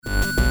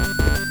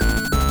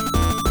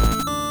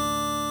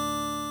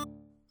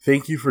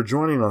Thank you for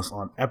joining us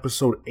on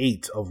episode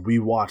 8 of We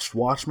Watched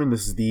Watchmen.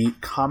 This is the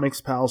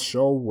Comics Pals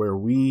show where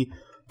we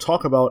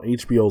talk about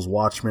HBO's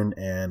Watchmen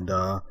and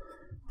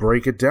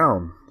break it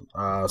down.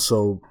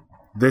 So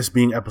this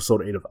being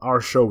episode 8 of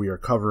our show, we are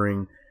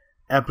covering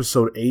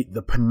episode 8,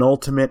 the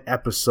penultimate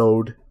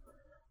episode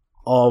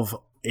of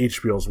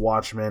HBO's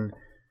Watchmen.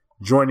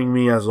 Joining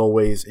me, as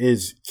always,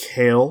 is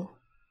Kale.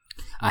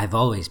 I've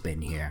always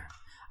been here.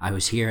 I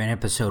was here in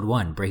episode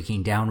 1,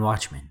 breaking down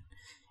Watchmen.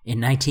 In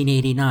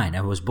 1989,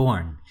 I was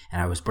born,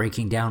 and I was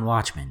breaking down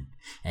Watchmen.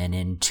 And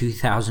in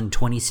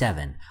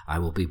 2027, I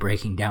will be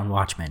breaking down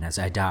Watchmen as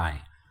I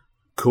die.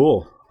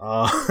 Cool.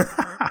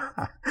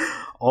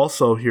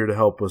 Also here to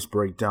help us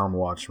break down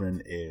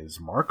Watchmen is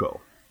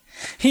Marco.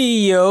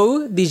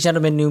 Yo, these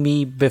gentlemen knew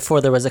me before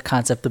there was a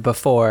concept of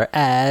before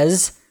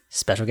as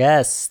special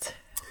guest.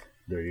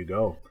 There you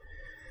go.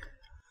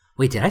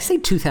 Wait, did I say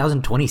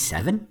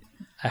 2027?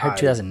 I heard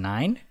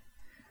 2009.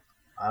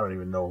 I don't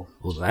even know.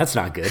 Well, that's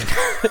not good.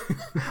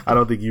 I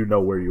don't think you know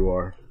where you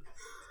are,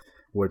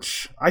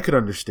 which I could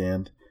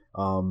understand.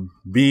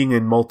 Being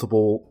in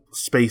multiple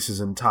spaces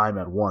and time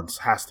at once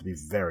has to be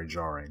very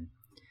jarring.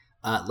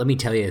 Let me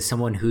tell you, as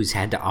someone who's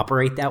had to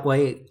operate that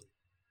way,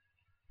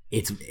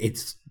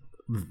 it's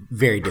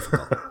very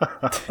difficult.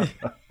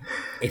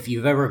 If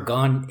you've ever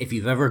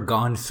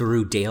gone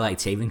through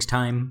daylight savings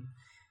time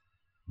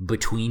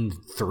between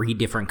 3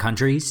 different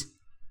countries,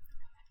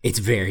 it's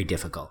very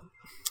difficult.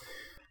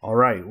 All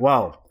right,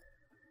 well,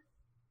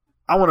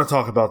 I want to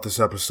talk about this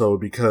episode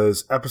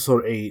because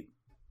episode 8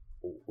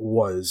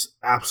 was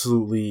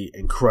absolutely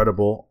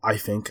incredible. I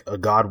think a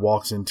god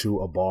walks into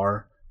a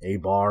bar,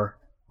 Angela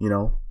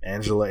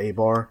a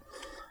bar.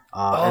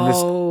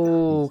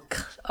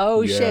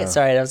 Shit.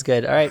 Sorry, that was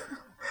good. All right.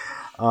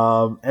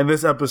 And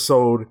this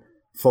episode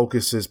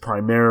focuses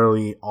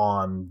primarily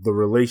on the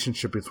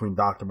relationship between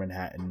Dr.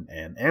 Manhattan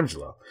and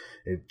Angela.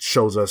 It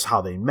shows us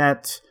how they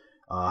met,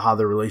 how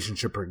their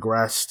relationship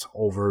progressed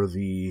over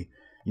the,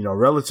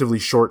 relatively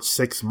short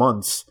 6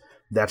 months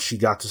that she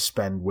got to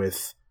spend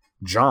with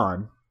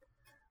John.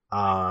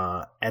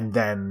 And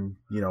then,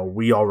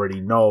 we already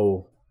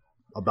know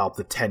about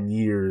the 10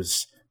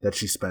 years that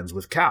she spends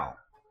with Cal.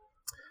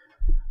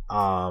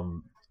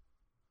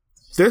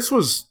 This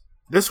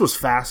was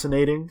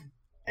fascinating,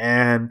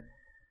 and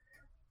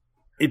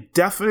it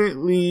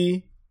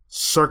definitely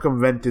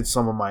circumvented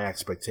some of my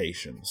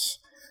expectations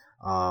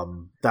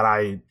that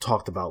I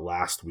talked about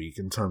last week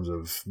in terms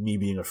of me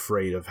being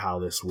afraid of how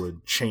this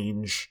would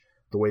change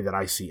the way that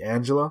I see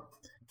Angela.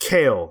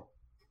 Kale,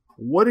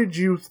 what did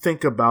you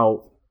think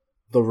about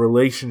the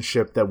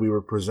relationship that we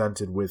were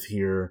presented with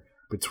here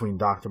between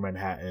Dr.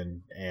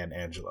 Manhattan and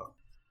Angela?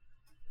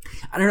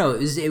 I don't know.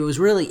 It was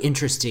really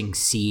interesting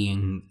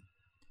seeing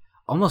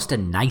almost a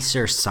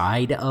nicer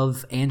side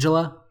of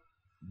Angela.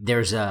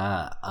 There's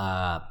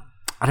I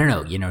don't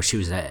know. She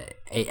was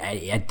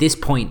at this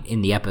point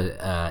in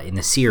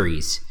the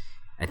series,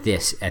 at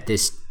this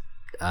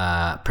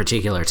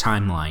particular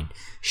timeline,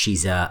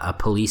 she's a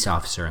police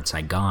officer in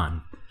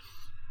Saigon,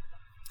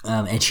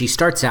 and she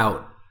starts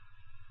out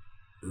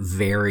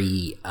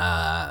very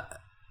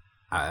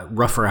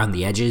rough around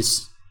the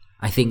edges.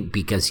 I think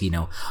because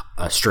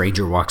a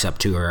stranger walks up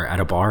to her at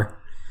a bar,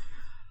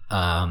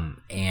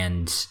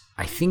 and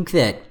I think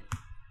that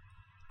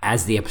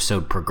as the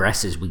episode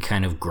progresses, we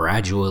kind of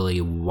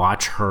gradually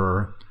watch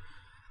her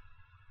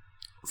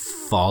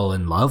fall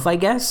in love, I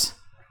guess.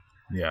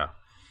 Yeah.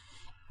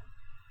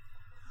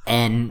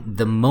 And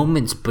the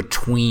moments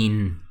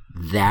between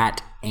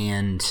that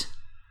and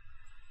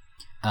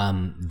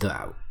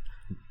the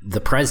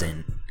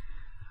present,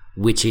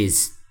 which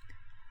is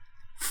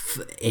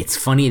it's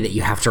funny that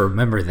you have to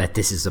remember that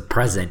this is a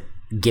present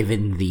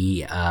given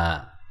the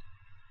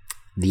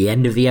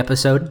end of the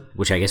episode,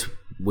 which I guess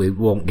we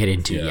won't get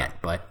into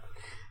yet, but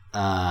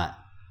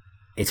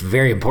it's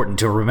very important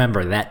to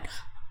remember that,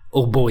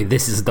 oh boy,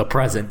 this is the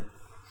present.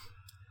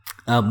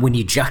 When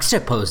you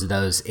juxtapose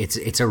those,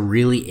 it's a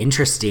really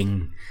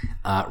interesting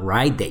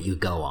ride that you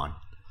go on.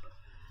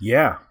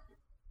 Yeah,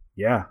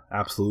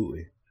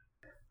 absolutely.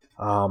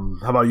 How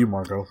about you,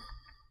 Marco?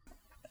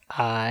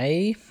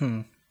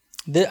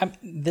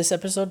 This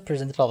episode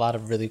presented a lot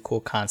of really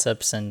cool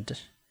concepts and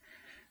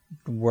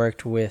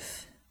worked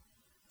with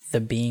the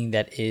being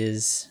that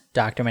is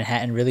Dr.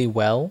 Manhattan really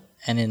well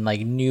and in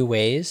new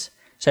ways.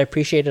 So I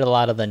appreciated a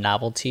lot of the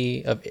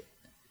novelty of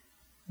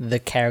the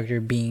character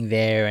being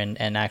there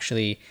and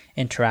actually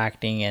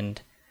interacting,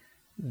 and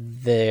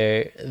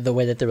the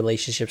way that the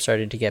relationship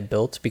started to get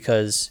built,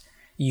 because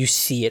you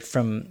see it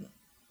from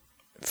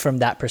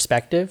that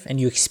perspective and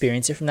you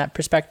experience it from that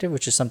perspective,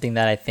 which is something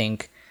that I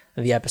think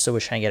the episode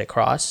was trying to get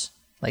across,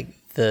 like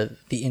the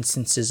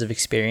instances of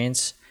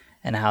experience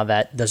and how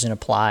that doesn't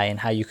apply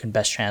and how you can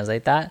best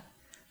translate that.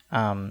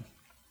 So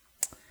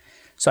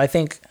I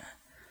think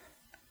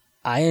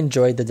I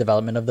enjoyed the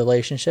development of the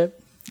relationship.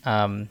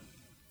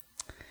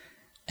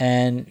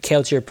 And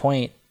Kale, to your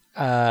point,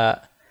 I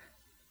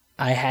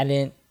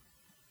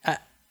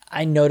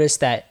noticed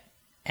that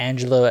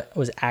Angela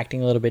was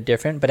acting a little bit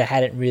different, but I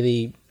hadn't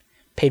really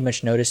paid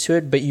much notice to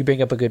it. But you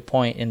bring up a good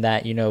point in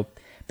that, you know,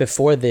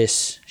 before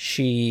this,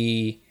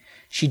 she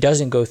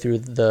doesn't go through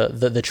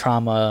the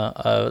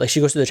trauma, like she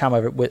goes through the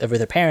trauma with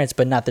her parents,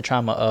 but not the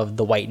trauma of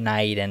the White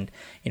Knight and,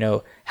 you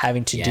know,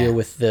 having to deal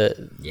with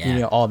you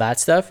know, all that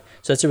stuff.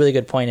 So that's a really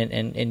good point.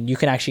 And you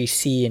can actually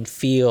see and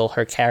feel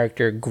her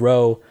character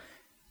grow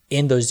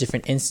in those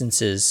different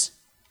instances,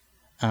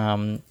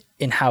 in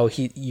how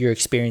you're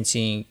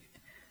experiencing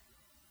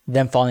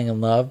them falling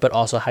in love, but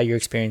also how you're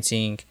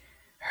experiencing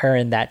her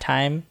in that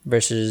time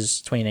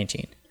versus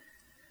 2019.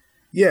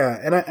 Yeah,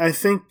 and I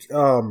think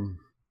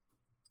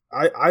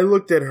I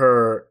looked at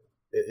her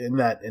in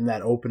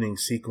that opening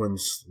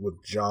sequence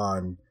with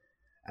John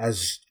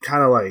as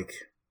kind of like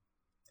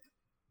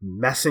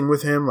messing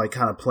with him, like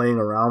kind of playing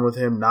around with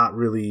him, not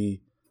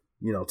really,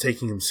 you know,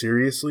 taking him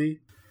seriously.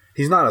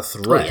 He's not a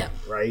threat,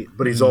 right?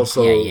 But he's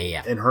also,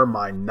 in her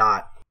mind,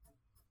 not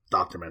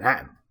Dr.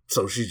 Manhattan.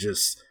 So she's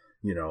just,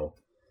 you know,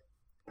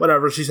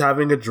 whatever. She's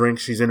having a drink.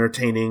 She's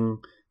entertaining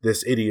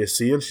this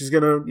idiocy, and she's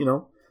going to, you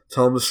know,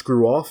 tell him to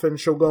screw off, and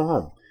she'll go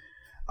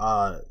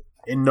home.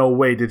 In no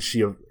way did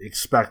she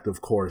expect,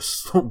 of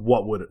course,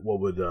 what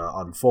would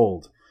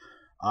unfold.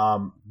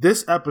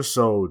 This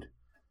episode,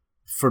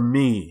 for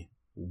me,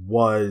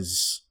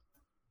 was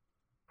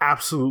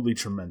absolutely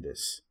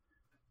tremendous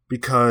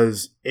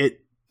because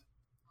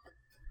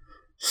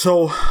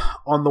So,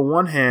 on the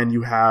one hand,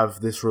 you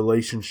have this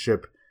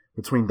relationship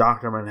between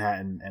Dr.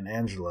 Manhattan and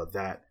Angela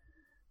that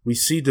we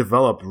see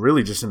develop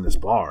really just in this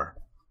bar.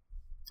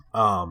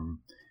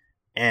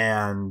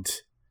 And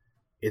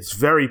it's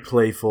very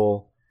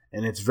playful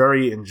and it's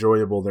very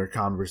enjoyable, their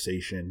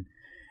conversation.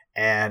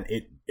 And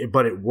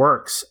but it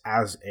works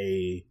as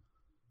a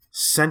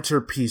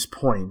centerpiece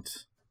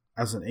point,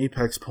 as an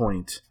apex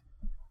point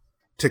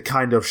to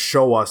kind of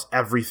show us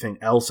everything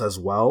else as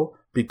well,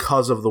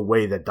 because of the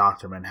way that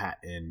Dr.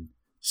 Manhattan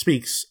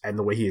speaks and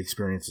the way he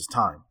experiences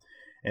time.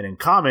 And in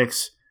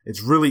comics,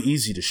 it's really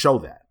easy to show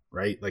that,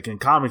 right? Like in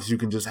comics, you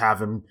can just have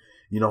him,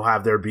 you know,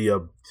 have there be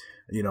a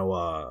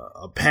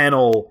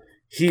panel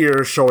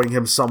here showing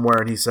him somewhere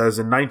and he says,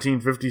 in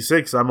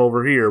 1956, I'm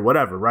over here,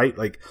 whatever, right?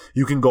 Like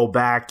you can go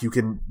back, you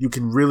can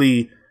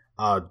really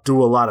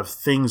do a lot of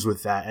things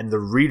with that. And the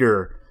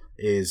reader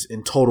is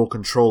in total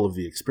control of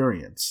the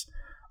experience.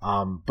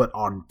 But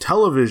on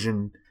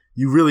television,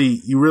 you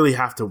really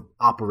have to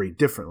operate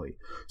differently.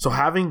 So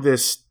having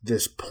this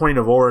point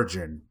of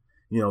origin,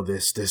 you know,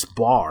 this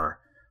bar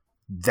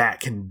that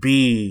can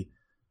be,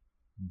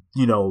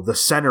 you know, the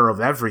center of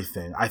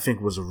everything, I think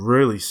was a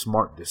really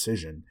smart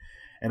decision.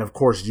 And of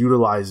course,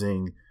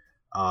 utilizing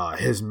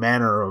his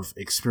manner of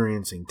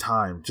experiencing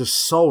time, just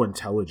so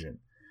intelligent.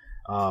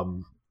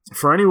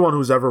 For anyone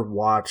who's ever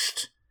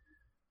watched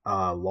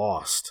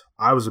Lost,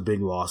 I was a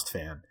big Lost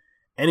fan.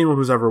 Anyone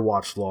who's ever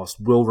watched Lost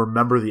will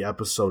remember the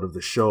episode of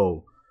the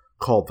show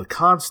called The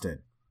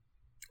Constant.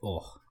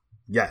 Oh,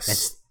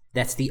 yes.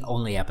 That's the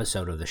only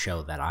episode of the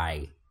show that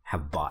I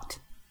have bought.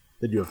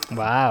 That you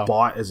have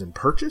bought as in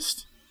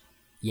purchased?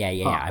 Yeah.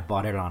 I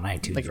bought it on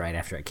iTunes right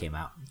after it came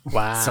out.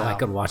 Wow. So I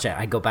could watch it.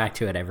 I go back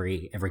to it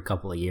every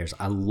couple of years.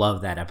 I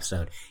love that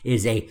episode. It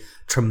is a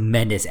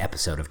tremendous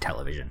episode of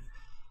television.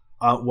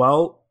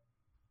 Well,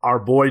 our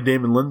boy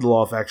Damon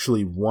Lindelof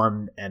actually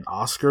won an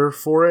Oscar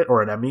for it,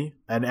 or an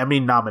Emmy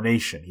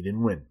nomination. He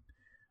didn't win.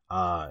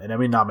 An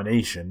Emmy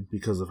nomination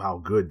because of how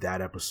good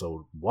that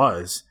episode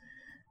was.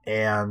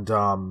 And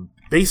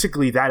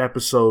basically that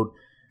episode,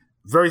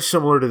 very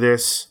similar to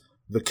this,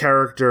 the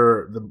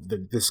character,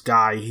 this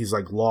guy, he's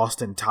like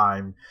lost in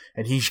time,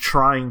 and he's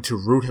trying to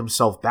root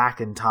himself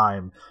back in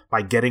time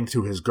by getting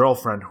to his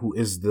girlfriend, who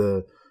is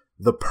the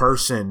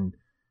person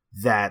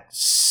that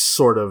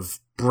sort of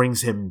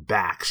brings him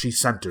back. She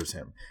centers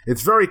him.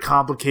 It's very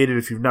complicated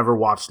if you've never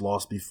watched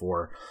Lost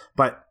before,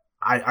 but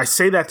I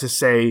say that to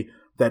say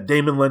that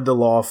Damon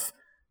Lindelof,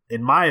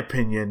 in my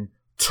opinion,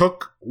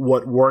 took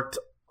what worked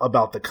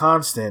about The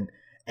Constant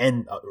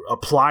and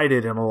applied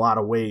it in a lot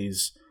of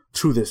ways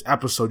to this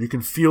episode. You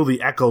can feel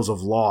the echoes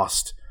of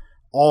Lost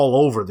all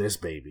over this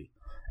baby,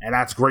 and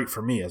that's great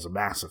for me as a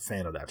massive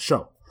fan of that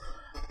show.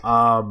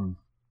 I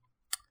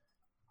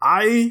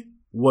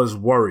was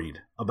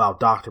worried about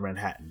Dr.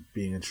 Manhattan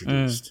being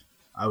introduced.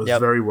 I was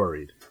very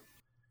worried.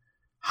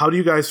 How do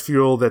you guys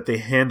feel that they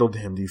handled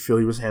him? Do you feel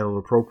he was handled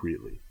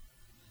appropriately?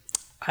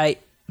 So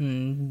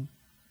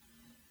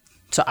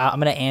I'm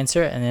going to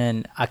answer, and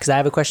then because I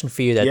have a question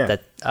for you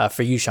that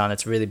for you, Sean,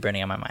 that's really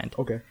burning on my mind.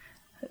 Okay.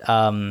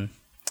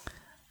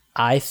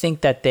 I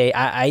think that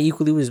I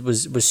equally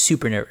was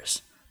super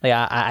nervous. Like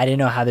I didn't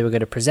know how they were going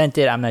to present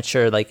it. I'm not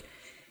sure. Like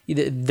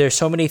there's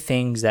so many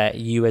things that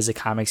you as a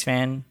comics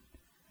fan,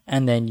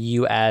 and then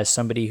you as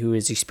somebody who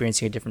is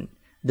experiencing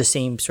the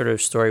same sort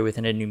of story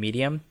within a new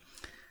medium,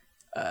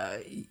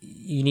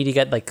 you need to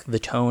get like the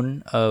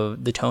tone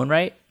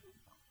right.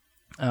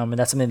 And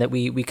that's something that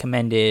we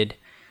commended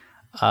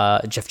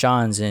Jeff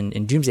Johns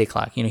in Doomsday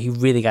Clock. You know, he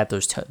really got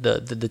those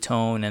the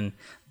tone and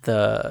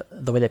the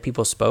way that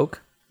people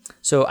spoke.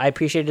 So I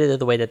appreciated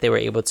the way that they were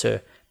able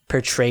to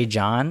portray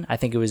John. I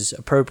think it was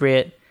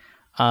appropriate.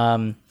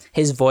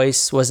 His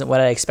voice wasn't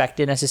what I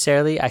expected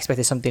necessarily. I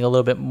expected something a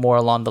little bit more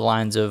along the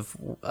lines of,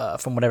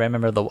 from what I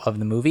remember of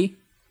the movie.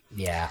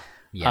 Yeah,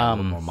 a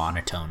little more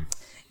monotone.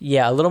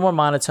 Yeah, a little more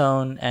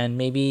monotone, and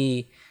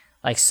maybe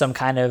like some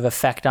kind of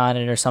effect on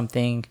it or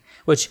something,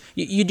 which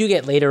you do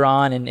get later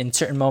on in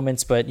certain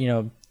moments, but you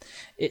know,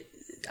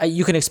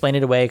 you can explain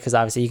it away because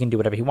obviously he can do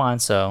whatever he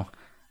wants. So,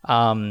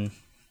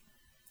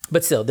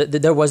 but still,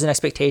 there was an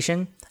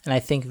expectation, and I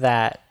think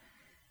that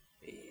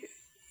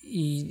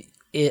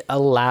it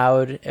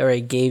allowed, or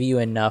it gave you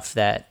enough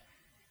that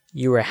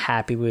you were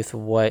happy with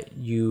what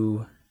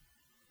you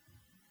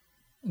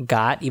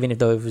got, even if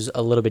though it was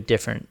a little bit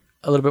different,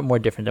 a little bit more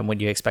different than what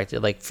you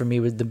expected. Like for me,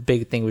 the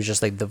big thing was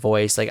just like the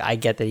voice. Like I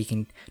get that he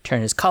can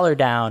turn his color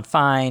down,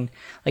 fine.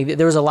 Like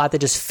there was a lot that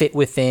just fit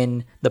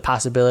within the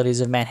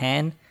possibilities of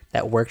Manhattan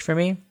that worked for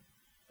me.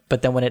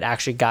 But then when it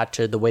actually got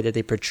to the way that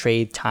they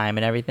portrayed time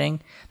and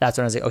everything, that's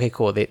when I was like, okay,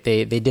 cool.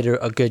 They did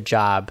a good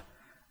job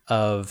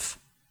of,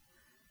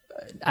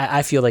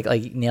 I feel like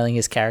nailing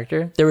his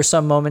character. There were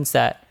some moments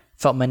that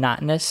felt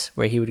monotonous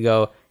where he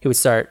would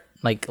start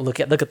like look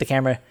at the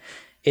camera.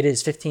 It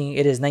is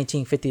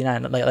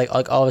 1959.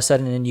 Like all of a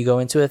sudden, and then you go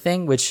into a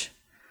thing, which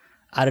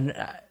I don't.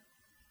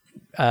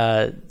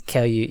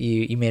 Kel,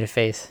 you made a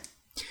face.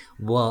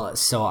 Well,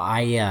 so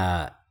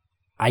I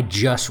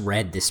just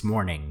read this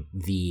morning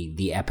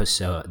the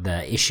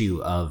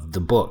issue of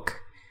the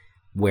book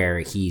where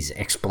he's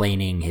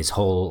explaining his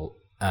whole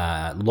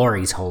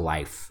Laurie's whole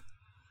life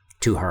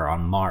to her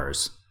on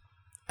Mars,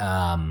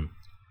 and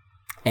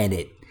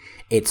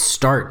it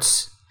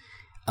starts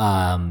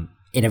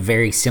in a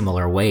very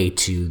similar way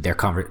to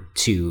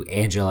to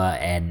Angela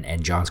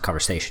and John's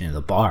conversation in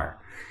the bar.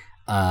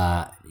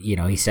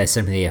 He says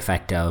something to the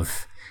effect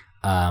of,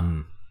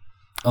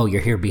 "Oh,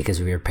 you're here because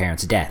of your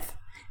parents' death,"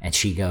 and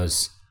she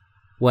goes,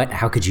 "What?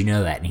 How could you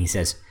know that?" And he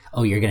says,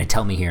 "Oh, you're going to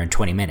tell me here in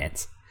 20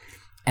 minutes."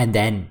 And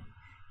then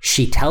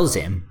she tells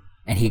him,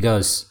 and he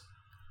goes,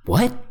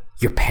 "What?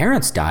 Your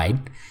parents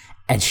died?"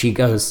 And she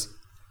goes,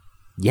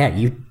 "Yeah,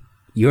 you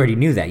already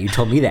knew that. You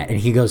told me that." And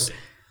he goes,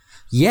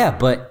 "Yeah,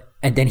 but..."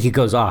 And then he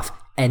goes off.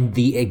 And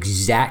the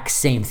exact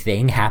same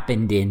thing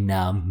happened in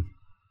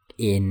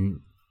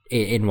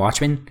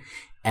Watchmen.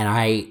 And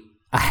I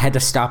had to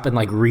stop and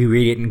like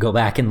reread it and go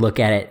back and look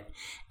at it.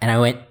 And I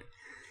went,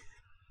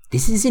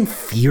 this is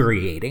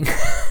infuriating.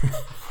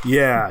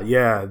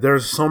 Yeah.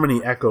 There's so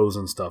many echoes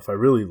and stuff. I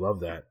really love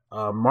that.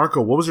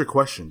 Marco, what was your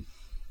question?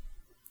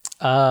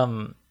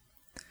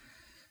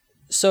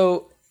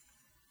 So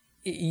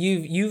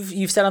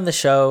you've said on the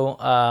show,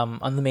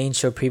 on the main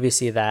show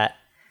previously, that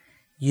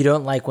you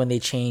don't like when they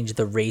change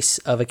the race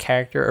of a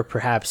character or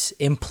perhaps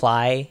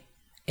imply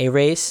a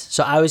race.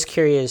 So I was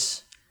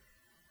curious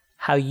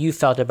how you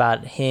felt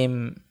about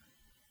him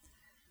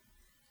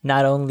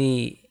not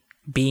only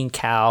being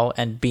Cal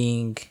and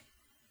being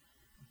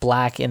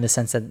black in the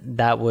sense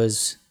that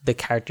was the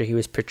character he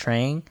was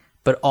portraying,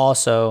 but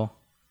also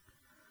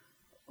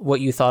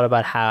what you thought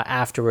about how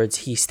afterwards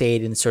he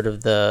stayed in sort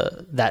of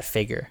that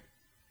figure.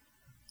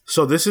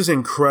 So this is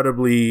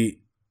incredibly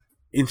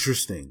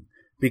interesting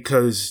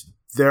because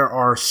there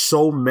are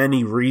so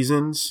many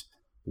reasons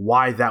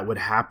why that would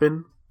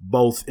happen,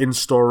 both in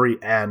story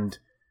and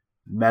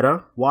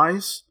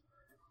meta-wise.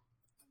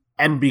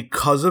 And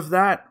because of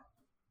that,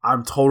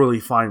 I'm totally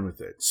fine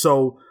with it.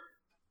 So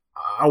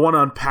I want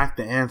to unpack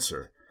the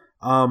answer.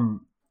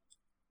 On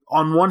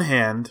one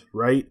hand,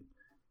 right,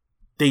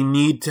 they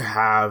need to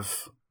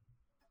have...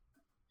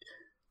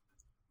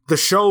 The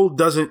show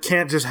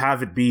can't just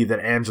have it be that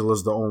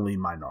Angela's the only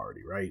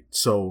minority, right?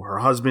 So her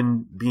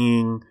husband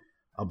being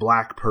a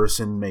black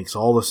person makes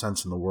all the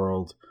sense in the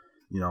world.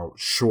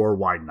 Sure,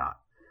 why not?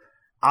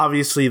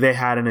 Obviously, they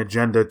had an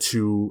agenda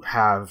to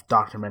have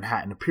Dr.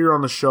 Manhattan appear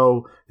on the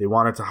show. They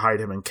wanted to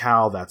hide him and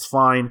Cal. That's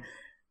fine.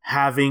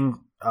 Having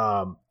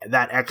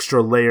that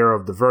extra layer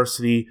of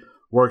diversity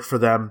worked for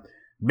them.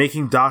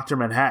 Making Dr.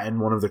 Manhattan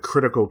one of the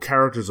critical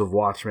characters of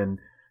Watchmen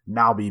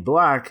now be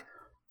black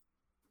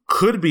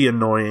could be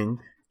annoying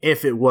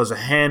if it was a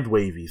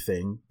hand-wavy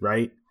thing,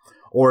 right?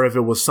 Or if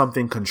it was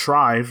something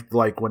contrived,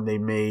 like when they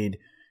made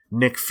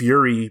Nick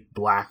Fury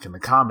black in the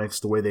comics,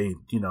 the way they,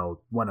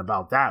 went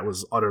about that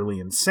was utterly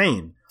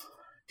insane.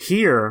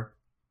 Here,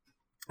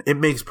 it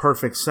makes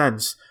perfect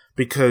sense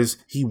because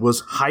he was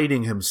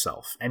hiding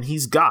himself, and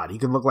he's God. He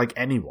can look like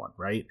anyone,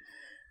 right?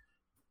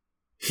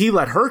 He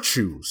let her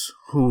choose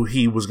who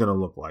he was going to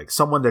look like,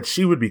 someone that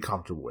she would be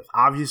comfortable with.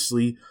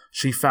 Obviously,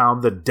 she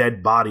found the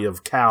dead body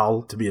of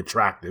Cal to be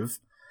attractive,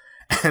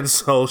 and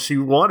so she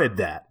wanted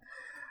that.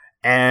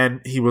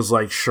 And he was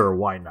like, sure,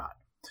 why not?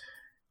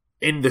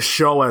 In the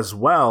show as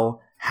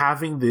well,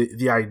 having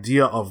the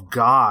idea of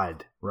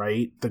God,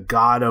 right? The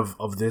God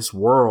of this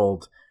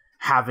world,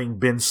 having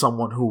been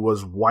someone who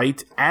was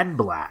white and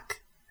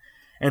black,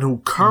 and who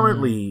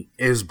currently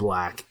is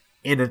black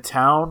in a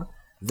town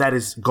that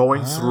is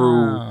going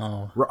through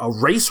a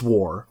race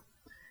war,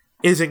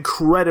 is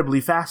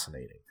incredibly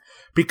fascinating.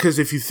 Because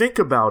if you think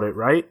about it,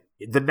 right,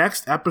 the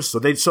next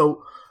episode,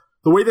 so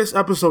the way this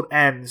episode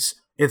ends,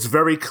 it's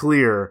very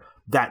clear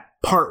that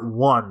part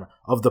 1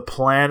 of the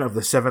plan of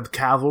the 7th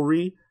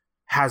Cavalry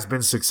has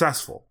been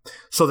successful.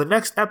 So the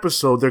next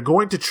episode, they're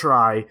going to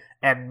try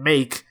and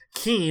make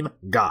Keen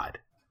God.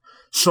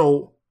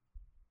 So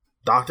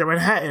Dr.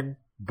 Manhattan,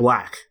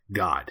 black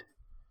God.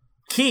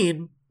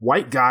 Keen,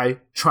 white guy,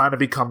 trying to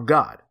become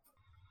God.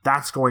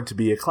 That's going to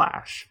be a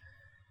clash.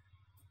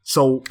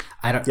 So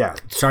I don't. Yeah.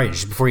 Sorry,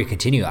 just before you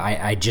continue,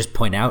 I just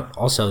point out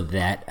also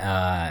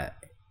that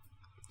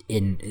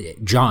in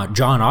John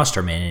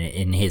Osterman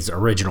in his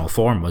original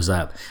form was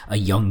a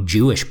young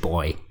Jewish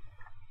boy,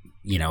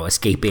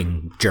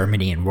 escaping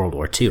Germany in World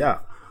War II. Yeah,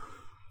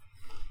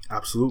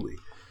 absolutely.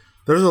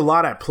 There's a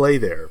lot at play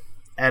there,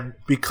 and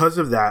because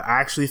of that, I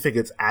actually think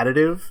it's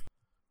additive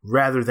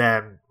rather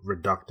than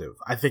reductive.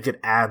 I think it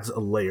adds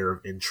a layer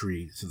of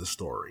intrigue to the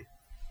story.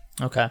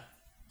 Okay.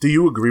 Do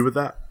you agree with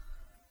that?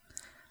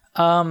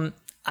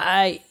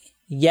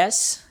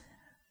 Yes,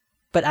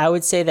 but I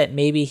would say that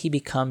maybe he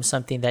becomes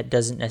something that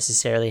doesn't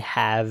necessarily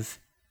have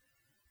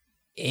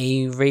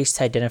a race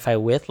to identify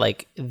with.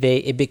 Like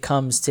it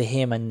becomes to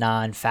him a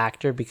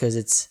non-factor because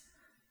it's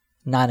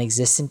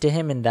non-existent to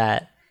him. In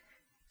that,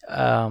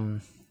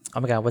 oh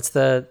my god, what's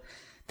that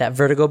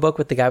Vertigo book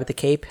with the guy with the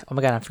cape? Oh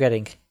my god, I'm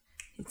forgetting.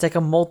 It's like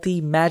a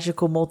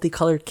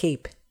multicolored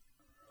cape.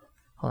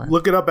 Hold on.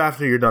 Look it up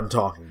after you're done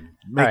talking.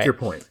 Make your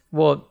point.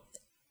 Well,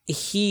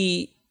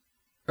 he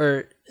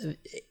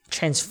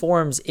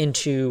transforms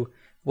into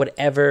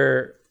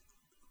whatever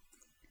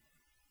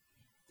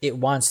it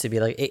wants to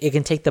be. Like it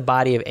can take the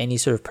body of any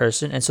sort of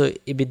person, and so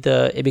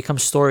it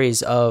becomes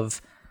stories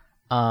of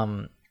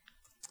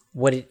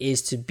what it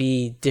is to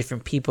be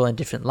different people in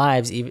different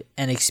lives,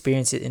 and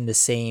experience it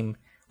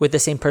with the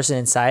same person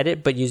inside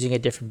it, but using a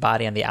different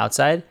body on the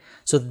outside.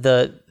 So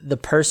the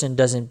person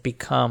doesn't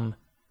become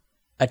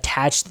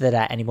attached to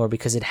that anymore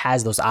because it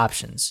has those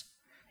options.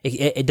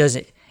 It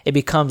doesn't. It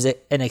becomes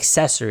an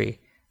accessory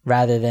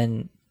rather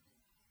than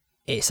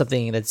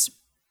something that's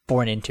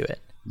born into it.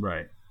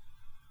 Right.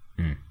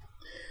 Mm.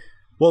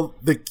 Well,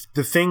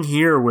 the thing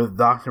here with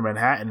Dr.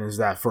 Manhattan is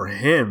that for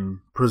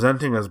him,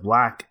 presenting as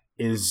black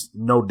is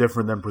no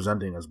different than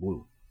presenting as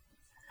blue.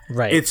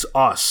 Right. It's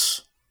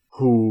us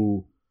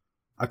who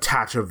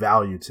attach a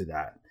value to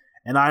that.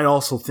 And I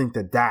also think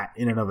that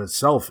in and of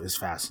itself is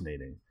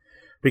fascinating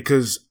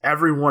because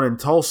everyone in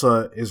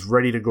Tulsa is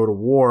ready to go to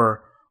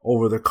war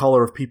over the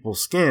color of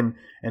people's skin,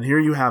 and here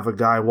you have a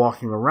guy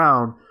walking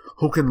around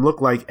who can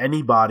look like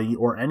anybody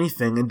or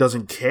anything and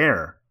doesn't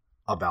care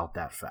about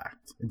that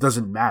fact. It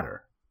doesn't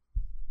matter.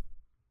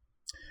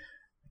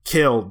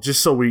 Kale,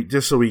 just so we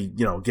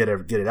get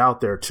it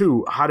out there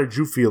too. How did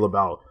you feel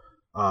about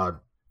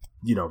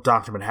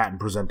Dr. Manhattan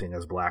presenting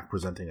as black,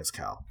 presenting as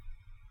Cal?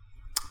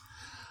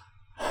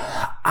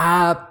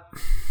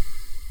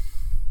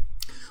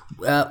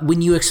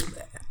 When you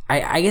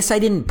I guess I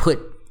didn't put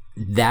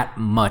that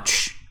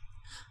much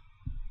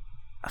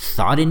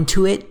thought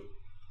into it.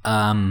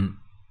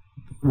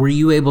 Were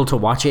you able to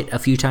watch it a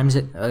few times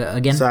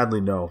again? Sadly,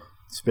 no.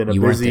 It's been a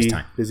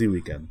busy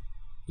weekend.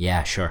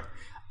 Yeah, sure.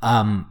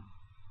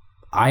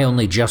 I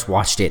only just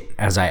watched it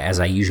as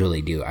I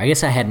usually do. I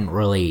guess I hadn't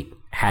really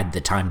had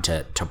the time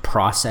to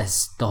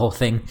process the whole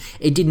thing.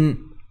 It didn't.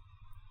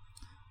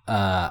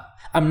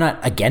 I'm not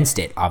against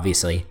it,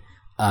 obviously.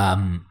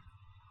 I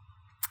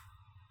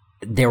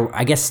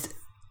guess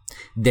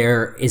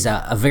there is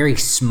a very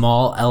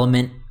small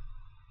element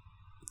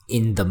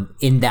in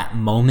that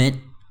moment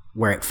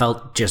where it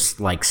felt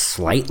just like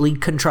slightly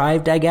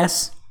contrived, I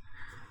guess.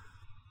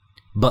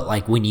 But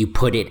like when you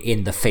put it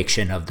in the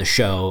fiction of the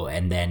show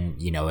and then,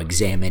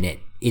 examine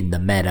it in the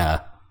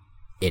meta,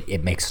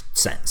 it makes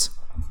sense.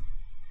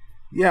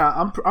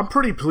 Yeah, I'm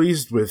pretty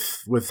pleased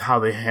with how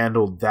they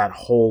handled that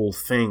whole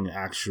thing,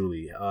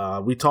 actually.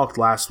 We talked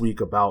last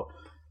week about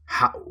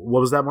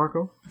what was that,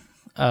 Marco?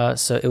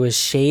 So it was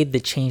Shade the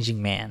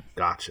Changing Man.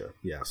 Gotcha.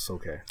 Yes,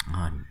 okay.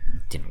 I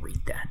didn't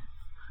read that.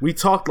 We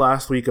talked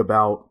last week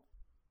about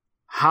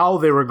how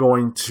they were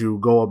going to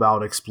go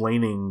about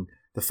explaining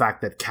the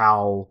fact that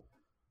Cal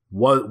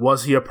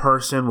was he a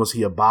person? Was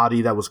he a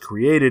body that was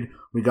created?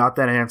 We got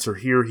that answer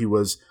here. He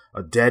was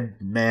a dead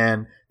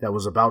man that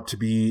was about to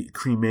be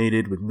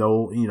cremated with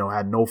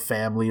had no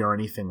family or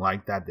anything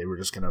like that. They were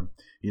just going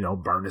to,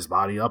 burn his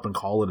body up and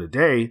call it a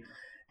day.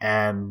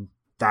 And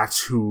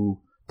that's who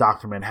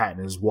Dr.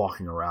 Manhattan is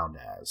walking around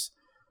as,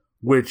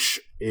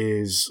 which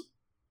is,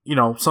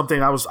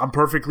 something I'm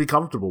perfectly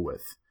comfortable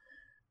with.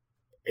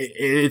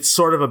 It's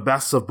sort of a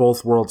best of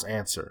both worlds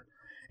answer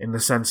in the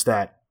sense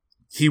that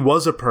he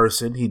was a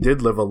person, he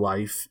did live a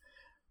life,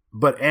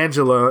 but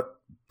Angela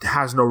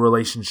has no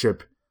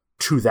relationship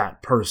to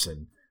that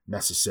person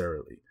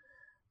necessarily.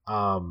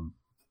 It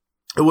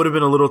would have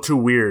been a little too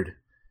weird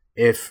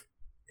if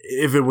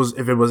it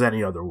was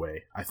any other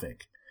way, I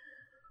think.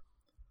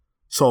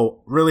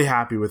 So really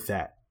happy with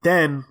that.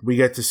 Then we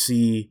get to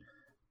see,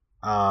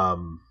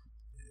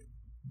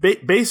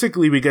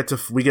 basically we get to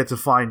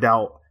find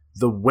out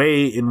the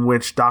way in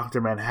which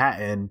Dr.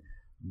 Manhattan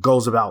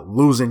goes about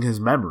losing his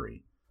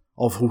memory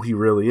of who he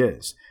really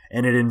is,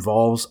 and it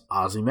involves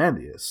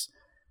Ozymandias.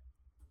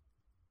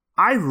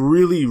 I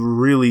really,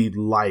 really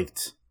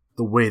liked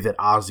the way that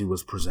Ozzy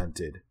was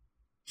presented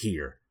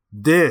here.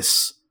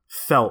 This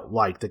felt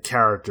like the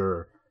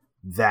character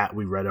that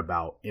we read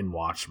about in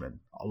Watchmen.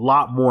 A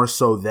lot more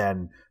so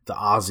than the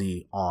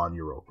Ozzy on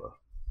Europa.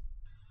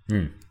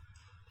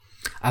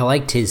 I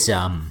liked his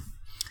 90s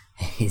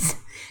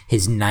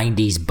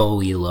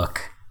Bowie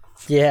look.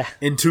 Yeah.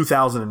 In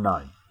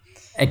 2009.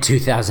 In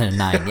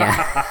 2009,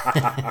 yeah.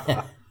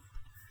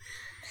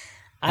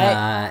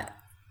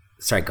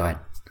 Sorry, go ahead.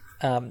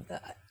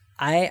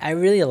 I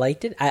really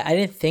liked it. I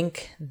didn't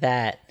think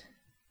that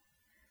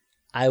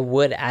I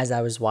would as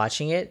I was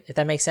watching it, if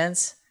that makes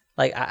sense.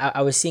 Like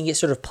I was seeing it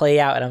sort of play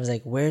out, and I was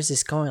like, "Where's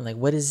this going? Like,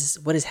 what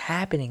is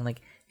happening?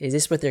 Like, is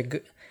this what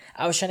they're?"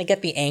 I was trying to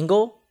get the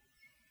angle,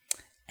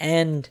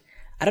 and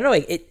I don't know.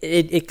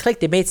 It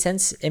clicked. It made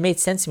sense. It made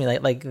sense to me.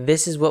 Like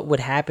this is what would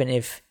happen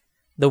if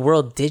the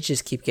world did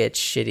just keep get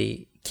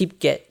shitty,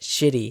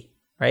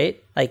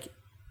 right? Like.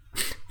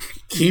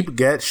 Keep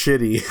get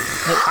shitty.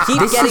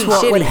 This is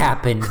what would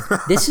happen.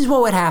 This is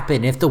what would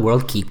happen if the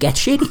world get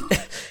shitty.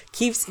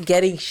 Keeps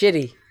getting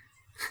shitty.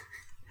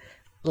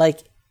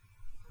 Like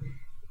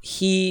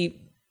he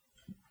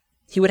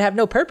would have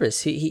no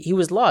purpose. He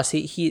was lost.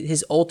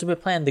 His ultimate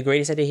plan, the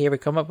greatest idea he ever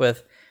come up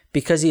with,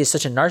 because he is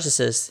such a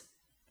narcissist,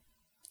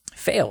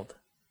 failed.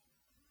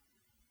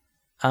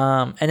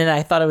 And then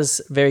I thought it was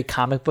very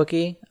comic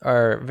booky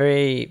or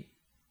very,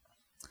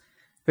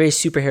 very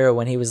superhero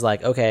when he was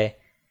like, okay.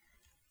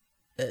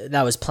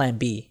 That was plan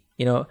B.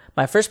 You know,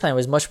 my first plan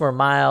was much more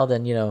mild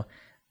and, you know,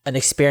 an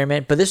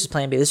experiment, but this was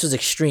plan B. This was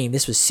extreme.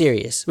 This was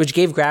serious, which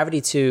gave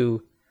gravity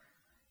to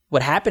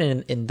what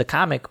happened in the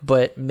comic,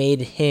 but made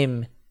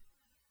him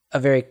a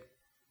very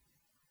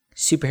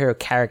superhero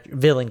character,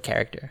 villain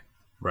character.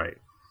 Right.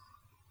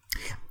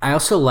 I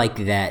also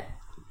like that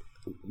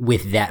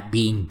with that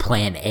being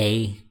plan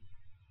A,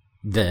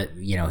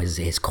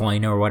 his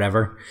coin or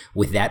whatever,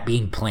 with that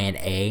being plan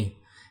A,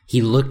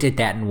 he looked at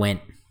that and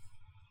went,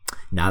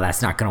 no,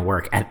 that's not going to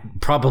work at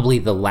probably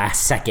the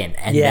last second,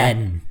 and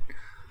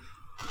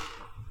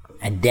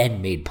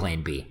then made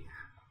plan B.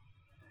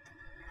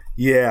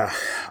 Yeah,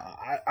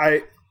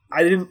 I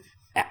didn't.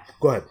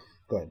 Go ahead.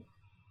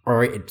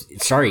 Or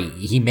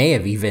he may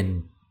have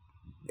even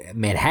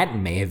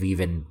Manhattan may have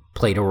even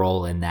played a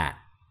role in that.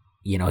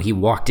 You know, he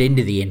walked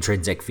into the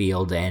intrinsic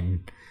field,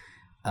 and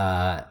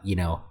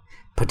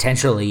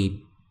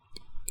potentially,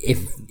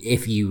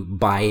 if you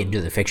buy into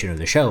the fiction of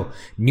the show,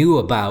 knew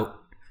about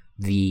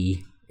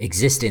the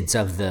existence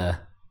of the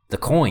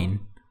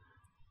coin.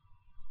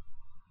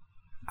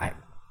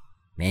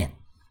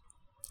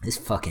 This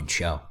fucking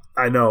show.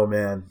 I know,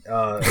 man.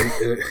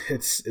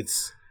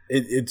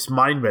 It's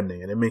mind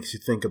bending, and it makes you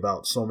think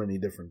about so many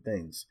different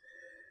things.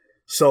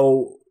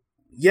 So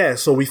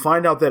we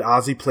find out that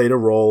Ozzy played a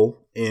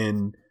role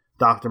in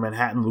Dr.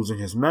 Manhattan losing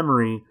his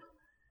memory.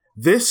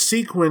 This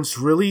sequence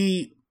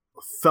really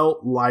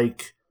felt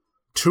like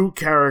two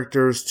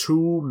characters,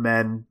 two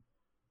men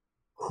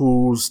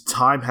whose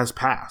time has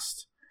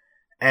passed.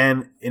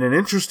 And in an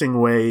interesting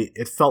way,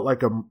 it felt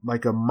like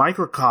a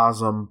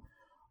microcosm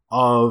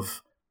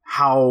of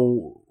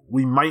how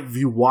we might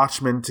view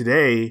Watchmen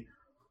today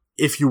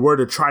if you were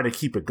to try to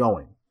keep it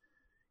going.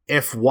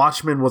 If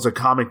Watchmen was a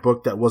comic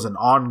book that was an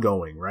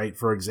ongoing, right,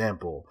 for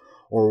example,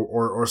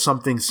 or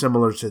something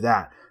similar to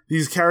that.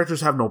 These characters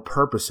have no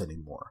purpose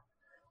anymore.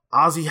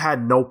 Ozzy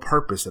had no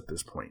purpose at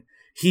this point.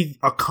 He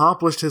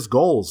accomplished his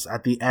goals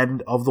at the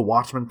end of the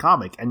Watchmen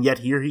comic, and yet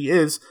here he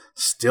is,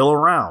 still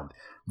around.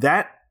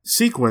 That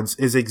sequence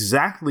is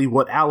exactly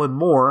what Alan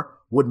Moore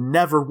would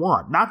never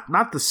want.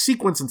 Not the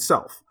sequence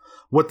itself,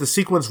 what the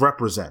sequence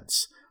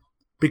represents.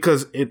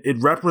 Because it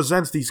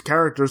represents these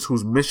characters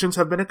whose missions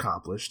have been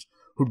accomplished,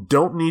 who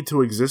don't need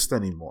to exist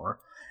anymore,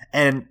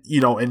 and,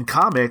 in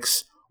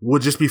comics,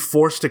 would just be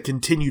forced to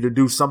continue to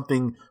do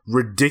something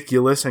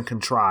ridiculous and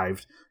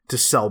contrived to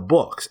sell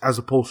books, as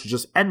opposed to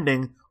just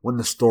ending when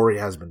the story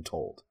has been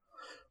told.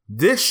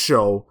 This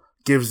show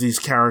gives these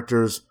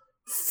characters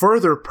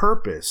further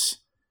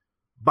purpose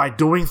by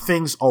doing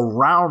things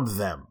around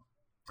them.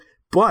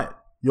 But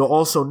you'll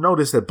also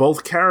notice that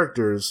both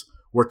characters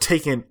were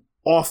taken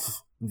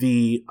off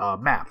the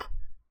map,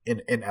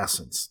 in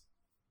essence.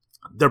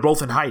 They're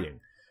both in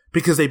hiding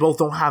because they both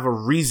don't have a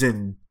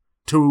reason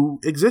to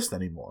exist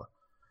anymore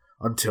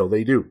until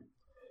they do.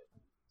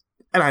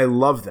 And I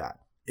love that.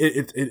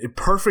 It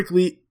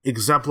perfectly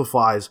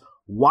exemplifies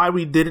why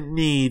we didn't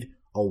need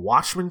a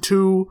Watchmen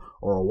 2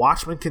 or a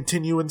Watchmen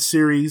continuing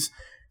series,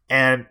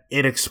 and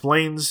it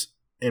explains,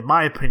 in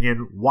my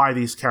opinion, why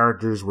these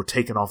characters were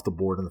taken off the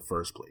board in the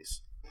first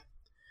place.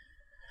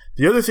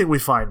 The other thing we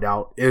find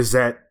out is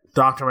that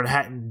Dr.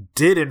 Manhattan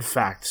did in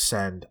fact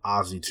send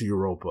Ozzy to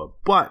Europa,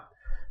 but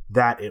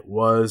that it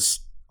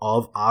was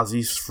of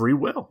Ozzy's free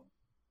will.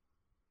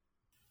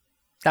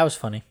 That was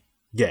funny.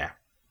 Yeah.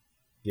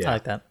 I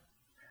like that.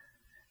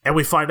 And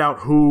we find out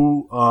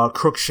who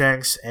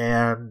Crookshanks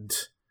and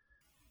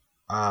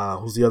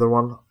who's the other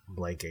one? I'm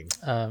blanking.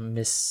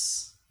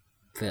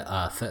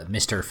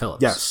 Mr.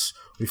 Phillips. Yes.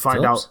 We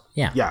find Phillips?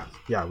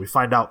 out, we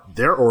find out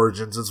their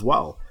origins as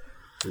well.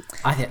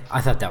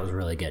 I thought that was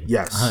really good.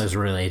 Yes, it was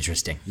really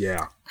interesting.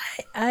 Yeah,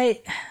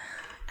 I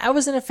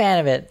wasn't a fan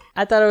of it.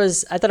 I thought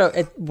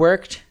it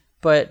worked,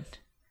 but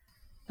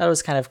that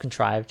was kind of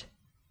contrived.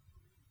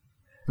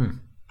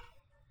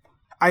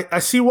 I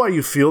see why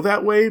you feel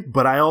that way,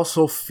 but I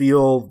also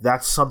feel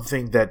that's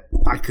something that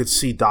I could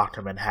see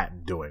Dr.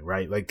 Manhattan doing,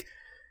 right? Like,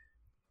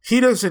 he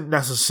doesn't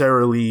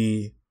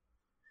necessarily...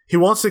 He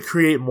wants to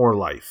create more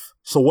life.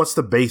 So what's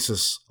the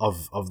basis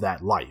of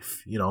that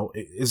life? You know,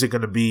 is it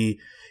going to be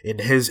in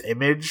his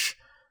image?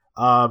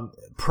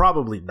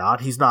 Probably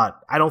not. He's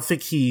not... I don't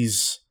think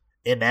he's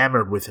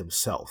enamored with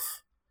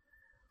himself.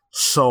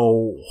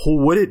 So who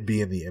would it be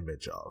in the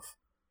image of?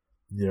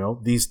 You know,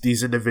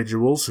 these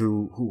individuals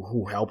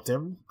who helped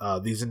him,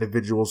 these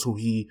individuals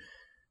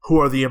who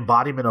are the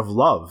embodiment of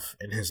love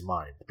in his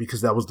mind,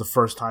 because that was the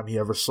first time he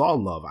ever saw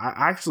love. I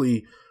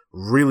actually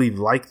really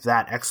like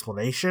that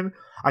explanation.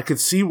 I could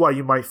see why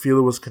you might feel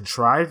it was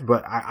contrived,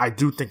 but I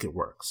do think it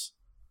works.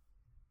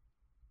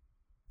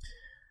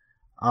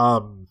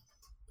 And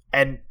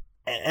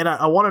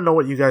I want to know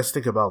what you guys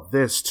think about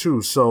this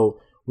too.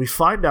 So we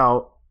find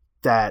out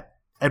that,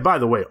 and by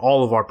the way,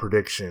 all of our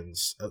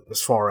predictions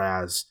as far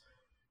as,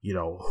 you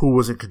know, who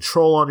was in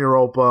control on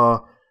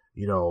Europa,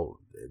 you know,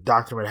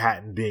 Dr.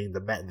 Manhattan being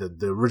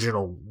the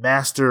original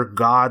master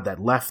god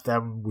that left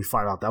them, we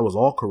find out that was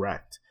all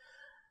correct.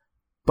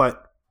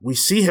 But we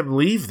see him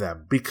leave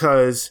them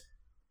because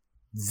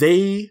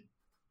they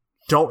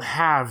don't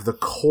have the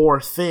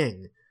core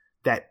thing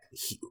that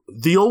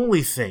the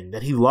only thing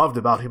that he loved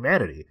about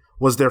humanity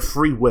was their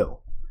free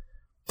will.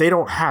 They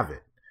don't have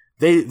it.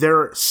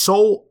 They're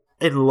so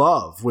in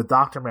love with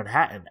Dr.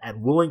 Manhattan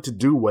and willing to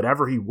do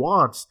whatever he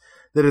wants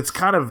that it's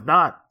kind of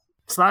not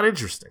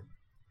interesting.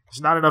 There's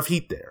not enough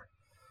heat there.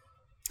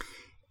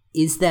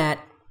 Is that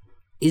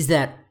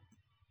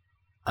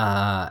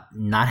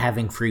not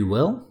having free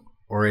will,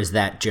 or is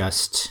that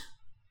just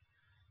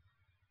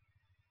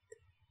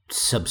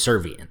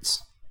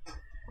subservience?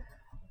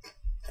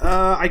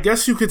 I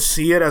guess you could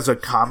see it as a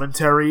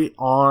commentary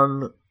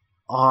on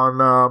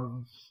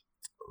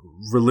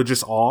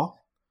religious awe,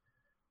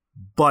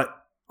 but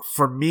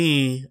for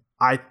me,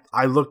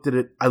 I looked at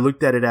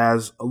it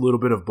as a little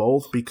bit of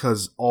both,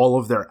 because all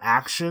of their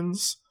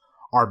actions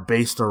are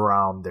based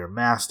around their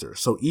master.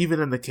 So even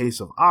in the case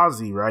of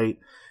Ozzy, right,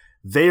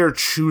 they are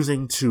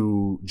choosing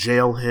to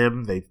jail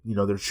him.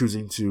 They're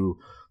choosing to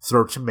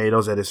throw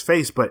tomatoes at his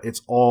face, but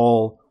it's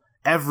all,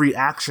 every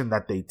action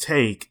that they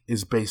take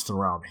is based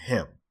around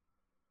him.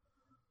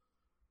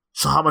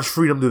 So how much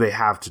freedom do they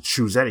have to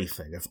choose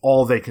anything if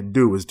all they can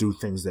do is do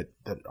things that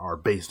are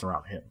based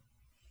around him?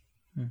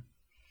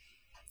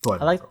 Go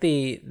ahead, I like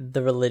the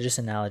religious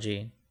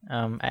analogy.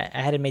 I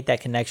had to make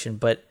that connection,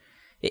 but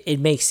it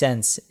makes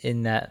sense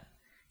in that,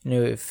 you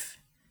know,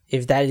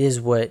 if that is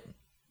what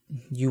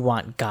you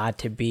want God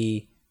to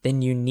be,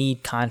 then you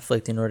need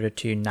conflict in order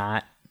to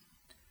not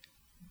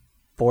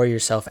bore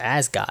yourself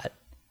as God.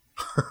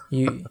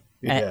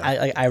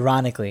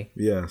 Ironically.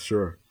 Yeah,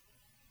 sure.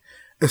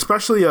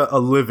 Especially a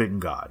living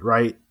God,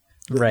 right?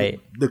 Right.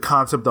 The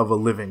concept of a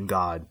living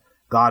God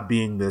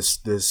being this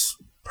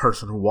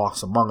person who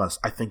walks among us.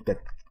 I think that,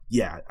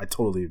 yeah, I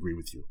totally agree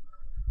with you.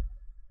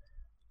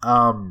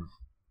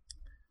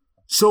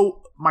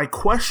 So my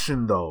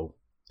question though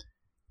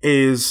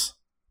is,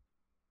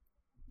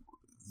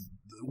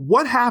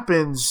 what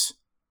happens?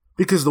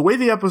 Because the way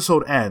the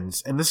episode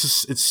ends, and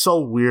it's so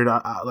weird.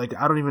 I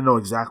don't even know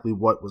exactly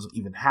what was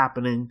even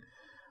happening,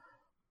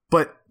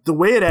 but the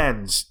way it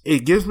ends,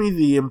 it gives me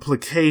the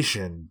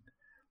implication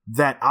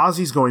that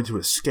Ozzy's going to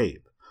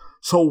escape.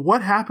 So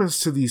what happens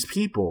to these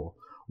people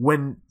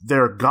when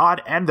their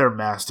god and their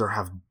master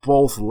have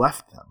both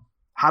left them?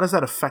 How does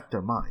that affect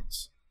their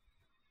minds?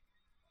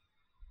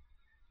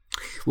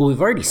 Well,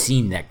 we've already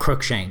seen that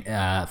Crookshank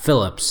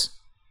Phillips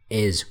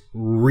is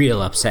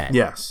real upset.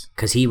 Yes.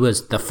 Because he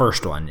was the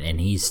first one,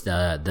 and he's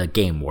the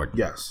game warden.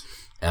 Yes.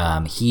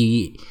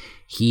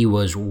 He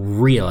was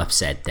real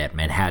upset that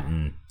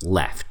Manhattan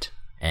left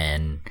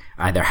and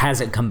either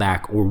hasn't come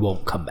back or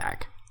won't come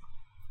back.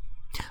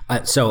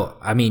 So,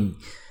 I mean,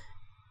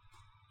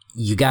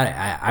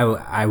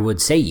 I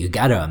would say you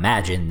got to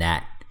imagine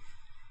that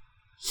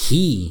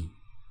he,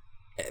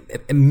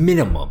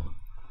 minimum,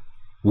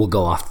 will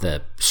go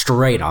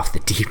straight off the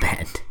deep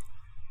end.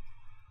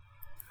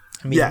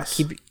 I mean,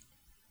 yes.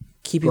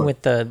 Keeping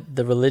with the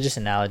religious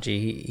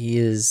analogy, he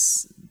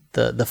is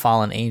the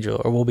fallen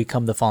angel, or will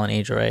become the fallen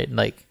angel, right?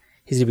 Like,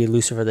 he's gonna be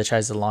Lucifer that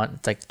tries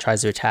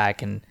to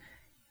attack and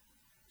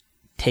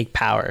take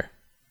power,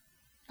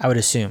 I would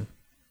assume.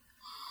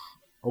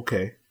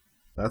 Okay,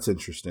 that's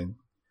interesting.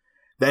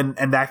 And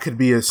that could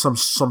be some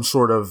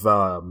sort of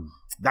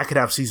that could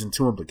have season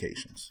 2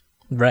 implications,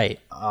 right?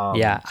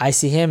 Yeah, I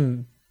see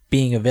him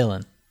being a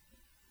villain.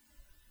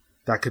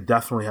 That could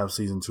definitely have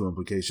season 2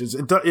 implications.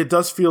 It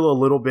does feel a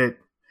little bit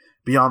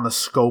beyond the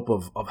scope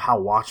of how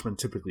Watchmen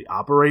typically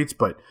operates,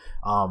 but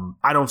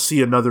I don't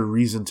see another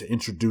reason to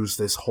introduce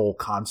this whole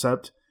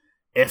concept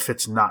if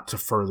it's not to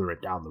further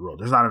it down the road.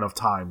 There's not enough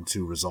time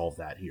to resolve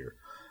that here.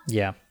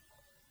 Yeah.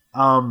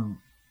 Do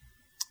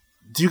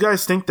you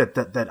guys think that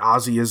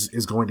Ozzy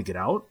is going to get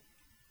out?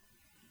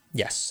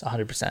 Yes,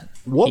 100%.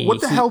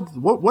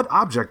 What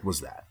object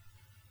was that?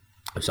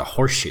 It was a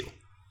horseshoe.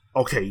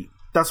 Okay,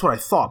 that's what I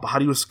thought, but how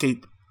do you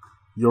escape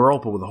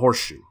Europa with a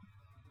horseshoe?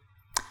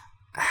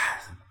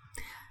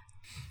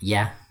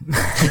 Yeah.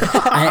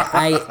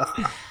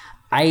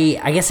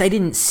 I guess I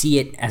didn't see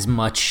it as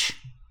much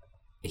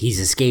he's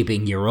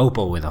escaping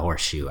Europa with a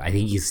horseshoe. I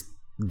think he's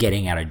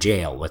getting out of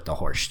jail with the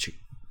horseshoe.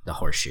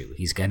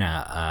 He's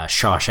gonna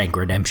Shawshank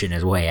Redemption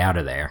his way out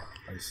of there.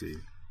 I see.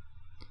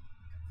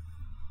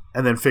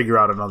 And then figure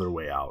out another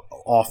way out.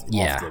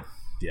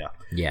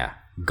 Yeah.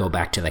 Go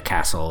back to the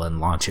castle and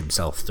launch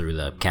himself through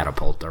the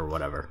catapult or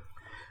whatever.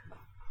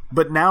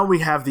 But now we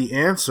have the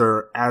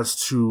answer as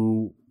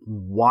to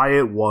why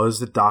it was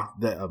that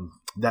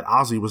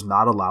Ozzy was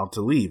not allowed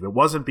to leave. It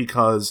wasn't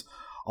because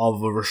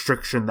of a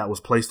restriction that was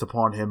placed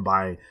upon him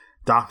by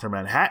Dr.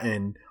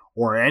 Manhattan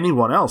or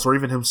anyone else, or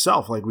even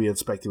himself, like we had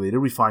speculated.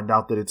 We find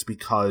out that it's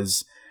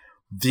because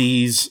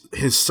his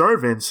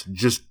servants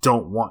just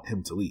don't want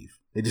him to leave.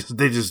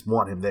 They just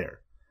want him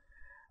there,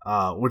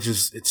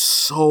 it's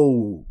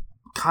so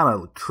kind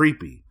of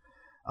creepy,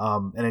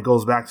 and it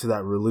goes back to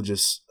that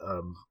religious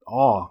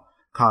awe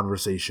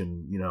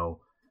conversation. You know,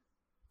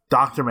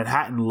 Dr.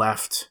 Manhattan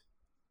left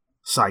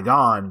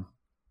Saigon,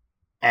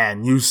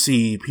 and you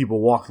see people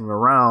walking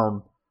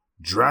around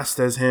dressed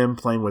as him,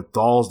 playing with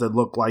dolls that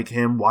look like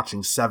him,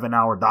 watching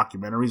 7-hour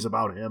documentaries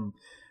about him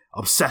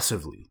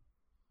obsessively.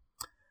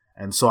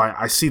 And so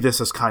I see this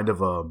as kind of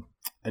a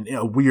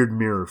weird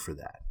mirror for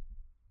that.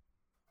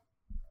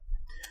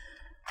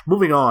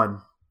 Moving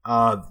on,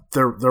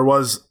 there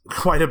was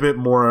quite a bit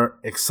more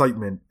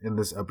excitement in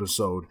this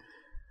episode.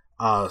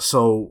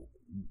 So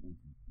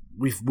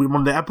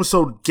when the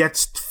episode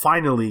gets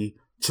finally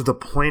to the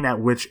point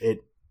at which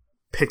it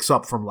picks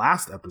up from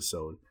last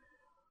episode,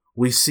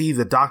 we see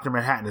that Dr.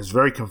 Manhattan is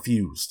very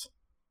confused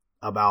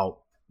about,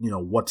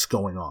 what's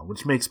going on,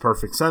 which makes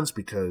perfect sense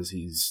because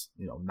he's,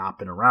 not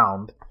been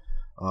around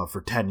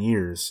for 10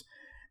 years,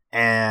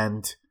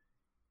 and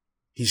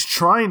he's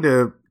trying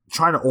to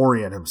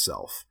orient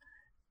himself.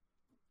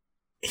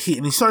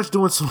 He starts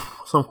doing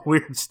some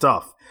weird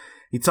stuff.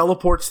 He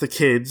teleports the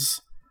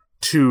kids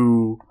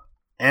to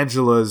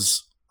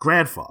Angela's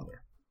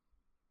grandfather.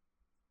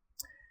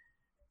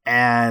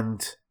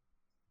 And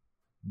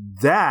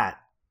that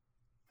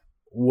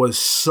was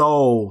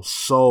so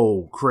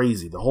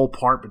crazy. The whole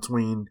part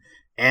between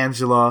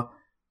Angela,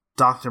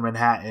 Dr.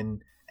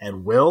 Manhattan,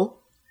 and Will.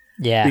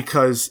 Yeah.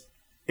 Because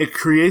it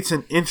creates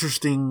an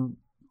interesting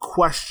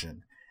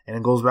question. And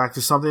it goes back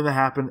to something that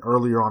happened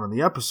earlier on in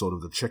the episode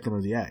of the chicken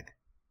or the egg.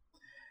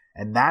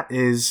 And that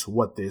is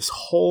what this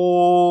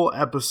whole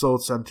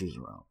episode centers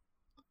around.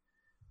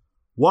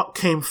 What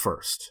came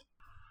first?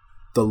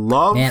 The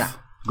love... Man,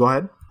 Go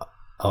ahead.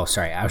 Oh,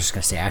 sorry. I was just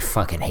going to say, I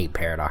fucking hate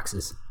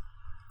paradoxes.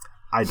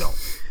 I don't.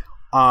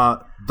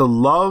 The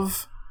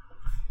love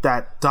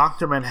that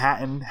Dr.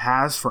 Manhattan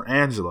has for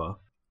Angela,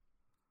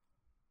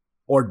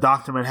 or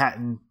Dr.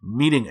 Manhattan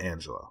meeting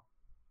Angela.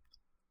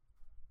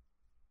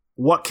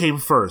 What came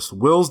first?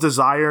 Will's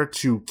desire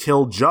to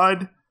kill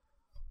Judd,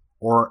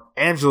 or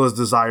Angela's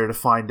desire to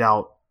find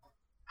out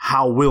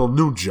how Will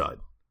knew Judd?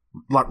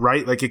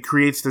 Right? Like, it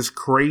creates this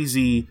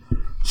crazy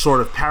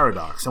sort of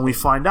paradox. And we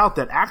find out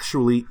that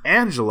actually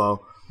Angela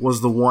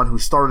was the one who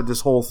started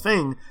this whole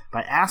thing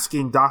by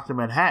asking Dr.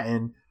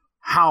 Manhattan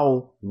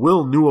how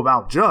Will knew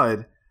about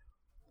Judd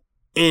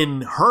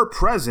in her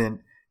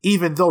present,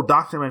 even though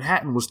Dr.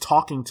 Manhattan was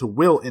talking to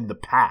Will in the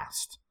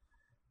past.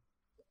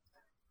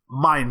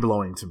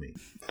 Mind-blowing to me.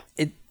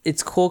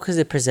 It's cool because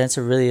it presents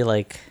a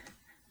really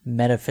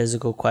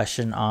metaphysical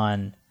question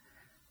on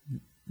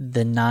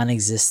the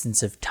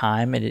non-existence of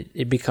time, and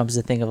it becomes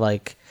a thing of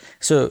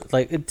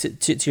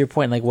to your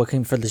point, what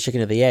came for the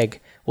chicken or the egg?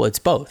 Well, it's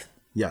both.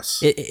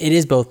 Yes, it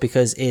is both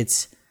because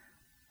it's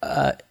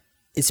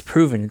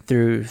proven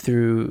through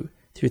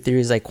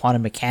theories like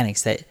quantum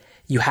mechanics that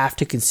you have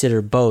to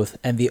consider both,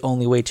 and the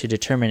only way to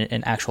determine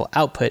an actual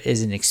output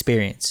is an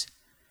experience.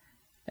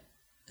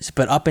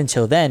 But up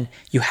until then,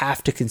 you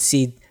have to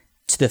concede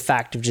to the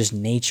fact of just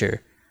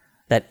nature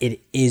that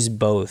it is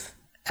both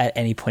at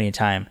any point in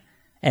time.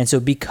 And so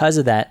because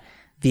of that,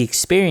 the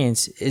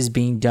experience is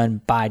being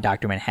done by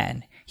Dr.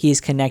 Manhattan. He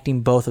is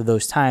connecting both of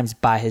those times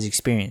by his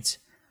experience.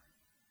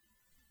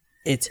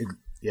 It's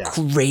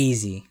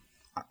crazy.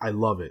 I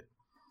love it.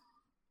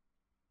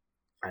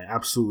 I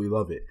absolutely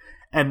love it.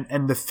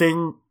 And the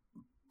thing,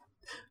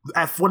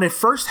 when it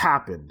first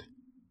happened,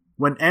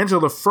 when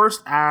Angela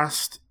first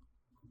asked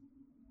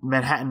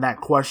Manhattan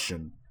that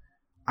question,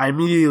 I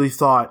immediately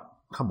thought,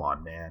 come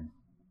on, man.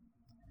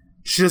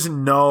 She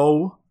doesn't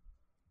know.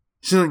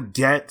 She doesn't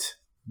get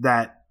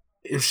that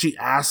if she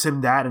asks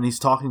him that and he's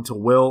talking to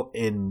Will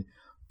in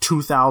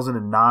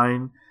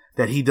 2009,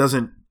 that he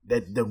doesn't,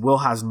 that Will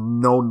has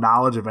no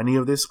knowledge of any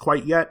of this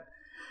quite yet.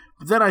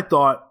 But then I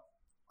thought,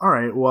 all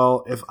right,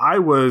 well, if I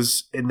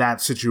was in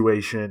that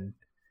situation,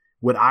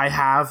 would I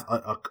have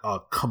a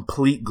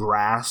complete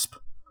grasp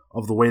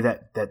of the way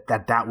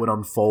that would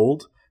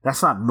unfold?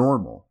 That's not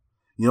normal.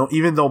 You know,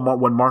 even though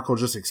what Marco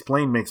just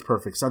explained makes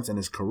perfect sense and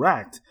is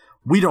correct,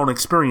 we don't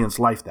experience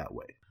life that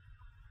way.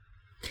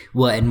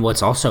 Well, and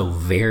what's also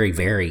very,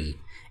 very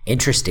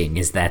interesting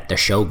is that the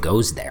show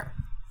goes there.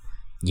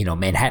 You know,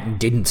 Manhattan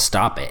didn't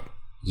stop it.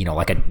 You know,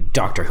 like a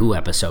Doctor Who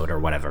episode or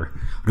whatever.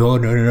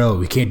 No,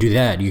 we can't do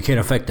that. You can't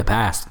affect the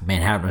past.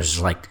 Manhattan was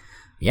just like,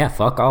 yeah,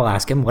 fuck, I'll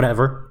ask him,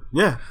 whatever.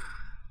 Yeah.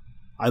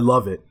 I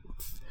love it.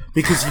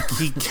 Because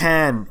he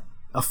can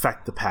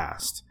affect the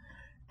past.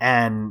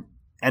 And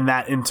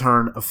that in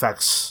turn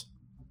affects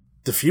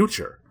the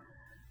future.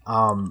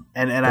 And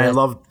I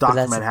love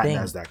Dr. Manhattan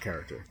as that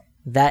character.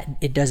 That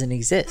it doesn't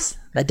exist.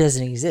 That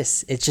doesn't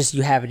exist. It's just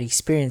you haven't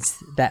experienced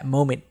that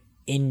moment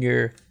in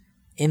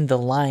the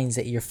lines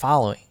that you're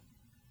following.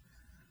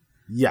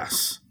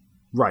 Yes.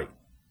 Right.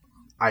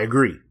 I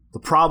agree. The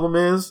problem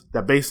is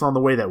that based on the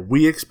way that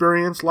we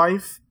experience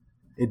life,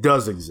 it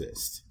does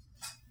exist.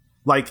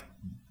 Like,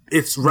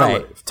 it's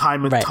relative.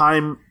 Right.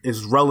 Time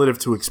is relative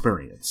to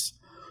experience.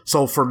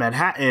 So for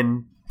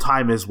Manhattan,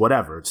 time is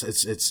whatever.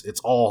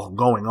 It's all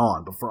going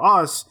on. But for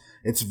us,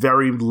 it's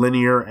very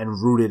linear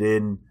and rooted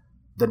in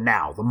the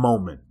now, the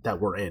moment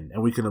that we're in.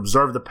 And we can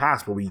observe the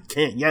past, but we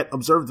can't yet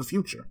observe the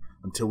future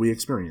until we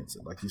experience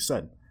it, like you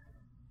said.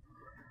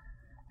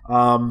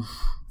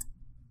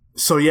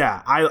 So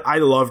yeah, I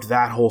loved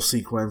that whole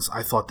sequence.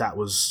 I thought that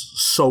was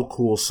so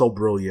cool, so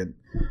brilliant.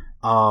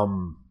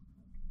 And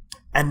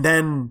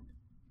then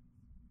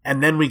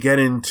we get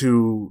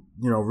into,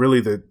 you know,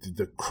 really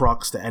the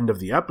crux, the end of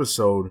the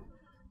episode.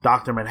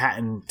 Dr.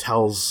 Manhattan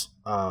tells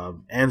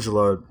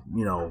Angela,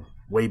 you know,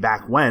 way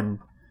back when,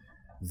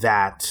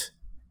 that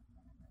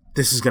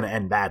this is going to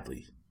end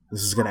badly.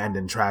 This is going to end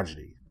in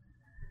tragedy.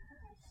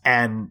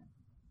 And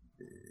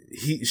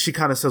she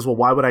kind of says, well,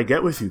 why would I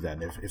get with you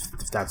then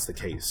if that's the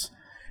case?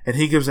 And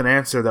he gives an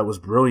answer that was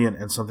brilliant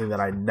and something that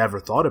I never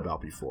thought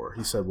about before.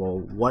 He said, well,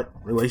 what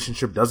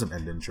relationship doesn't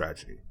end in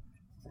tragedy?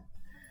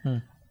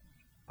 And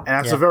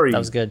that's that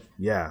was good.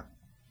 Yeah.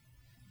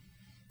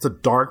 It's a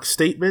dark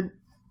statement,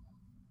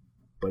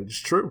 but it's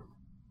true.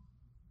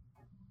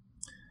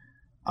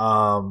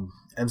 And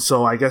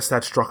so I guess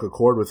that struck a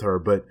chord with her,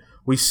 but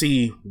we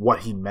see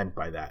what he meant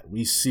by that.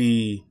 We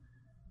see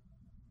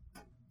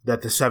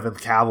that the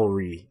 7th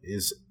Cavalry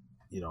is,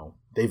 you know,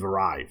 they've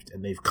arrived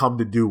and they've come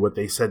to do what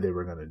they said they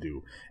were going to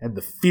do. And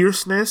the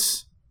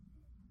fierceness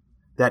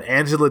that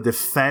Angela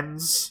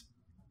defends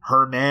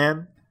her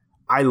man,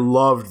 I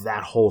loved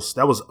that whole...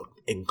 That was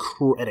an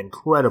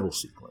incredible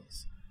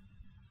sequence.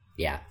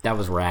 Yeah, that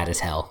was rad as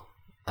hell.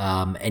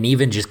 And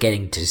even just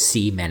getting to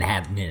see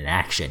Manhattan in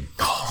action,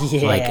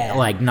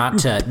 like not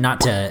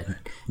to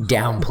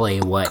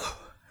downplay what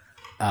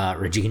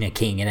Regina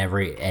King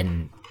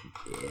and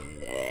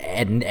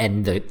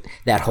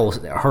that whole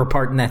her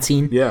part in that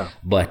scene. Yeah,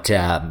 but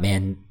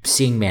man,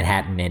 seeing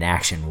Manhattan in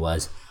action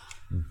was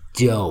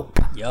dope.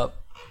 Yup.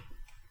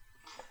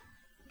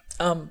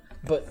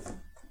 But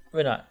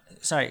we're not.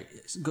 Sorry,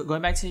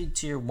 going back to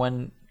your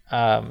one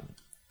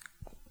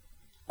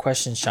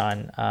question,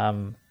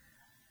 Sean.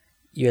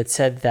 You had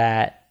said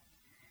that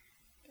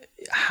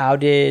how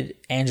did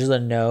Angela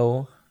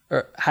know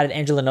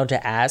to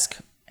ask,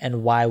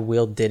 and why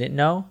Will didn't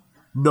know?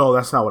 No,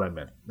 that's not what I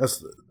meant.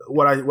 That's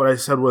what I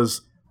said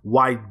was,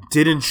 why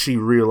didn't she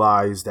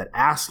realize that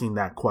asking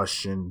that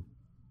question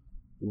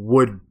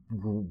would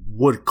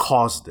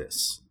cause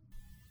this?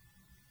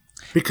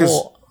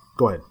 Because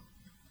go ahead.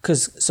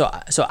 Because so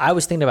I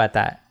was thinking about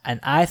that,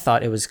 and I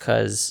thought it was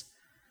because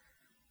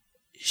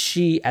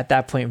she at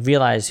that point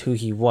realized who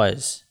he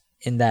was,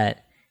 in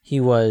that he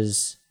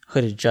was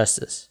Hooded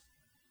Justice.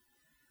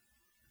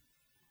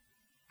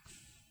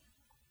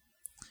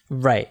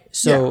 Right.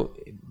 So,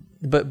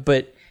 yeah.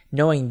 But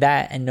knowing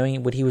that and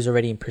knowing what he was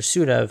already in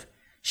pursuit of,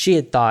 she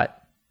had thought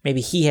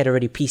maybe he had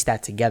already pieced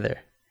that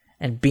together,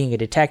 and being a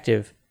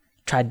detective,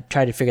 tried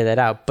to figure that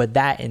out. But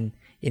that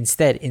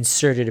instead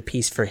inserted a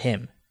piece for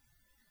him.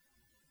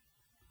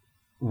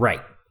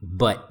 Right.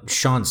 But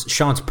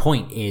Sean's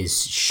point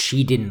is,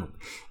 she didn't,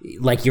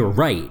 like, you're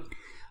right,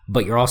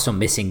 but you're also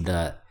missing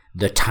the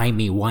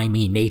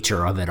timey-wimey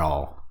nature of it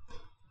all.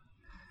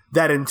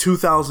 That in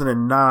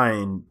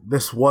 2009,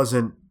 this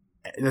wasn't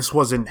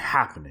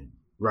happening,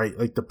 right?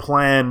 Like, the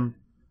plan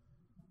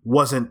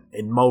wasn't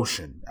in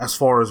motion as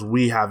far as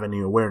we have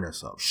any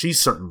awareness of. She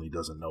certainly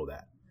doesn't know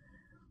that.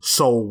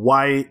 So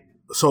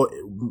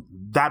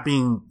that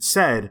being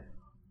said,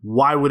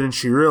 why wouldn't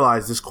she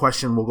realize this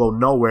question will go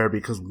nowhere,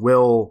 because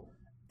Will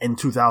in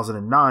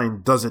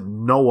 2009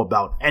 doesn't know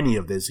about any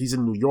of this. He's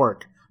in New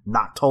York,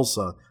 not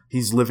Tulsa.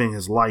 He's living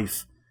his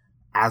life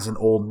as an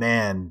old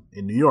man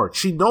in New York.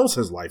 She knows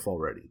his life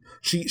already.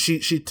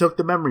 She took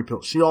the memory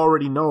pill. She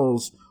already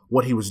knows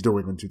what he was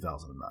doing in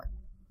 2009.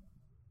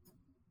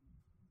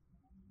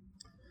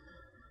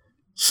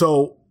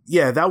 So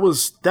yeah,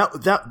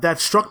 that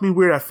struck me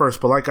weird at first,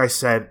 but like I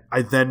said,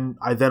 I then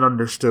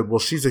understood, well,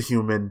 she's a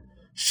human.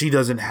 she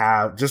doesn't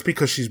have, just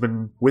because she's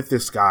been with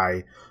this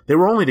guy, they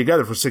were only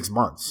together for 6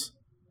 months.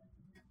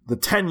 The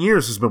 10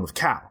 years has been with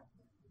Cal.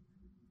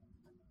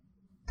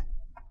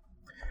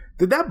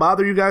 Did that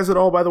bother you guys at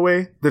all, by the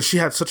way? That she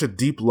had such a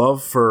deep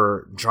love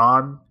for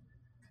John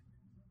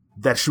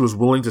that she was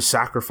willing to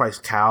sacrifice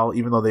Cal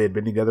even though they had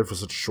been together for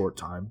such a short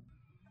time?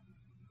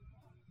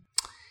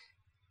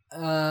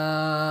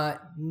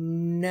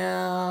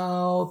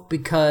 No,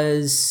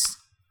 because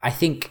I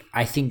think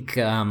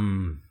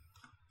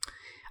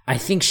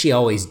she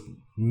always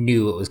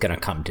knew it was going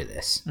to come to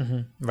this.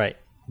 Mm-hmm. Right.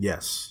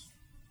 Yes.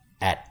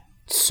 At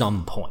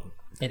some point.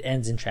 It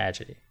ends in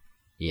tragedy.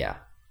 Yeah.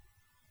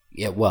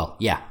 Yeah, well,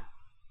 yeah.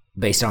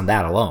 Based on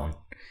that alone.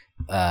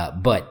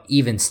 But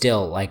even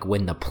still, like,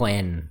 when the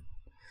plan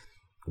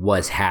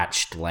was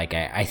hatched, like,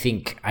 I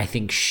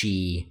think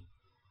she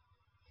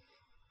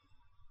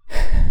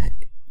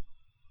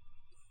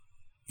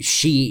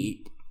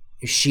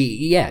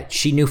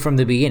knew from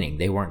the beginning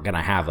they weren't going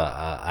to have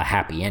a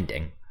happy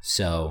ending.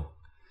 So,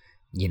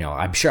 you know,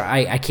 I'm sure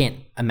I can't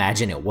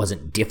imagine it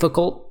wasn't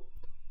difficult,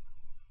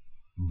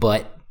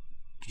 but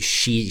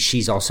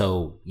she's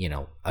also, you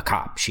know, a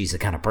cop. She's the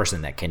kind of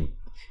person that can,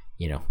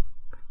 you know,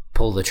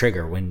 pull the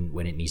trigger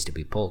when it needs to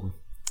be pulled.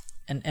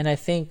 And I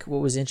think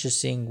what was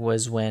interesting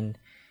was when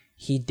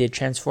he did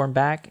transform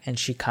back and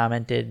she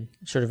commented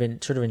sort of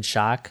in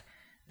shock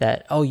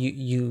that, oh,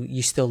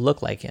 you still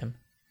look like him.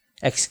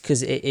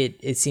 Because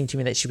it seemed to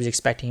me that she was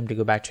expecting him to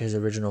go back to his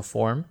original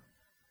form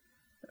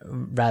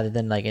rather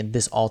than like in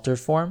this altered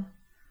form.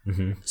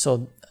 Mm-hmm.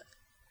 So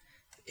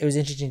it was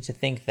interesting to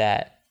think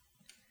that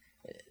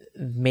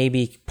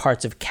maybe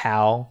parts of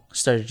Cal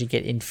started to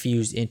get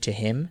infused into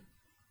him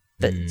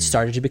that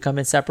started to become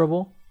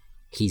inseparable.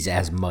 He's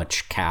as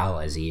much Cal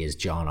as he is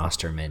John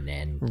Osterman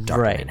and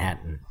Dr. Right.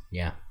 Manhattan.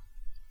 Yeah.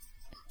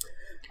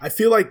 I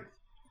feel like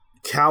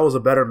Cal is a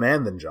better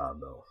man than John,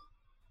 though.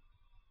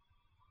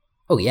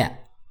 Oh, yeah.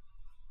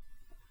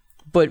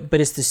 But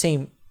it's the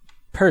same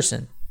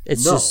person.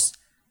 It's No. just...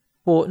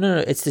 Well, no,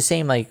 it's the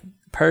same, like,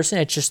 person.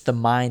 It's just the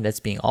mind that's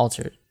being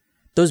altered.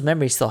 Those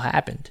memories still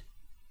happened.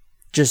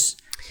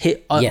 Just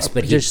hit... Yes,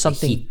 but there's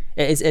something...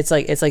 It's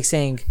like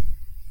saying,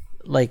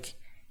 like,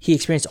 he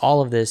experienced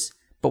all of this,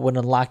 but what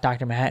unlocked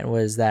Dr. Manhattan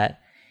was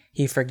that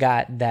he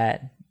forgot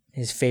that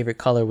his favorite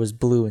color was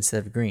blue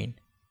instead of green.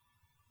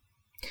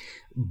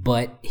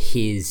 But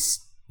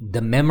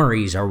the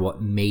memories are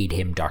what made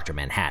him Dr.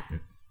 Manhattan.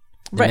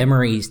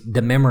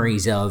 The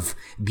memories of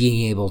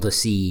being able to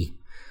see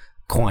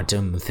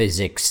quantum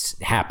physics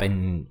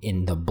happen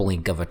in the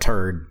blink of a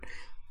turd,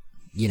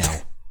 you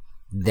know,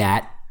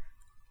 that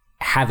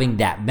having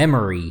that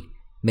memory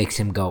makes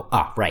him go,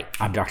 oh, right,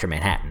 I'm Dr.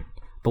 Manhattan.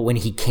 But when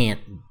he can't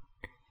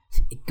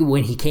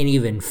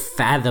even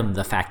fathom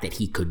the fact that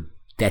he could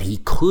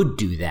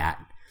do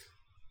that,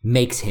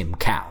 makes him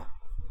Cal.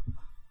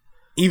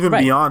 Even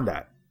Right. beyond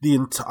that,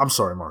 I'm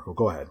sorry, Marco.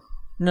 Go ahead.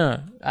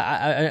 No,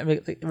 I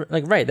mean,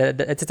 like right.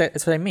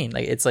 That's what I mean.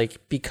 Like it's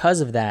like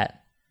because of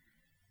that,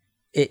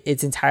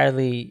 it's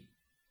entirely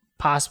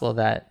possible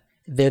that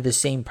they're the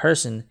same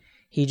person.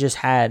 He just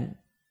had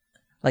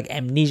like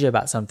amnesia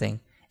about something,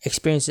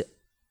 experienced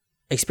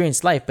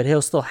life, but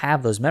he'll still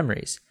have those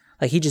memories.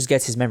 Like he just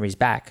gets his memories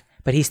back,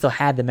 but he still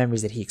had the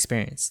memories that he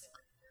experienced.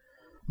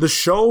 The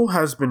show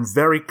has been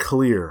very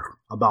clear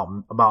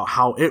about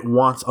how it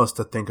wants us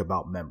to think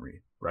about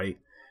memory, right?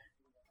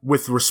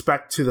 With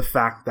respect to the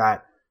fact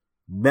that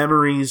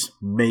memories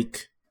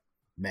make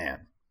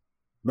man.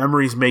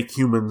 Memories make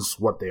humans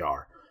what they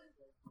are.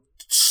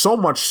 So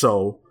much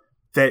so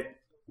that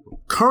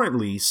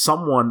currently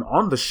someone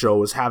on the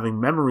show is having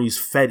memories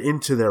fed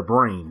into their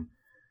brain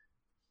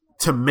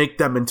to make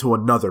them into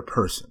another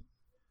person,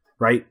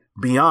 right?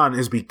 Beyond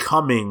is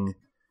becoming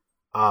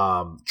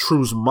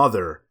True's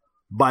mother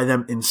by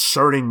them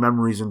inserting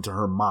memories into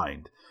her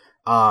mind.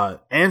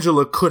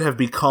 Angela could have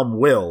become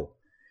Will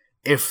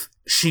if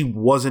she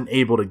wasn't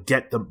able to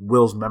get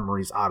Will's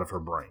memories out of her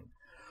brain.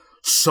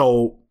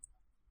 So,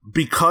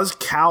 because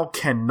Cal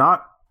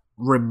cannot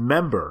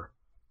remember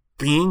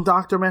being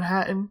Dr.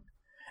 Manhattan,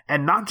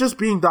 and not just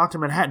being Dr.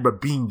 Manhattan,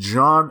 but being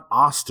John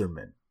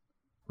Osterman,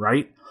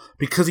 right?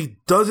 Because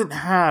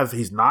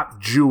he's not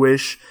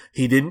Jewish,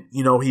 he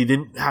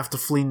didn't have to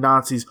flee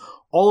Nazis.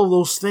 All of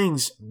those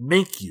things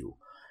make you.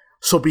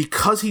 So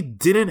because he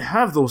didn't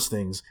have those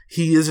things,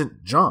 he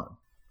isn't John.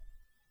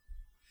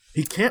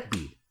 He can't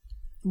be.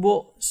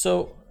 Well,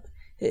 so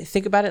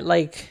think about it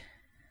like...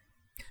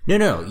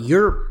 No,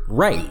 you're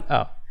right.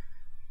 Oh.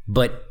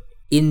 But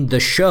in the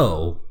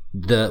show,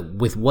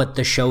 with what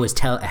the show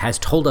has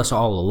told us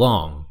all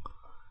along,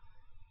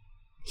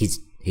 he's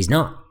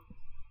not.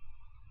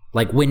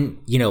 Like when,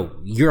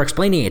 you're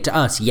explaining it to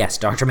us, yes,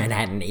 Dr.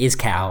 Manhattan is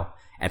Cal.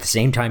 At the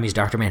same time, he's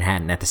Dr.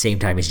 Manhattan. At the same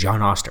time, he's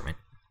John Osterman.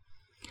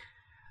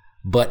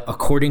 But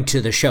according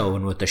to the show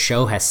and what the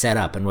show has set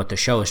up and what the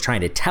show is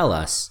trying to tell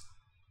us,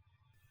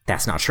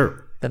 that's not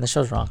true. Then the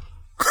show's wrong.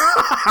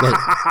 Like,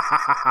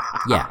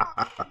 yeah.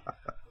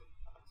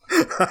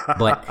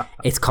 but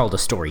it's called a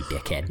story,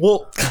 dickhead.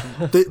 Well,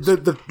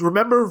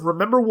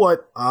 remember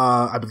what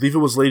I believe it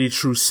was Lady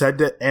True said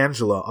to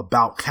Angela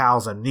about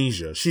Cal's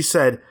amnesia. She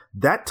said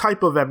that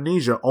type of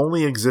amnesia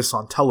only exists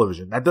on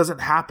television. That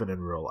doesn't happen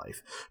in real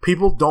life.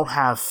 People don't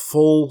have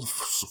full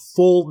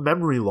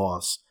memory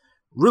loss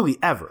really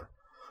ever.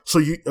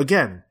 So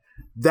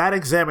that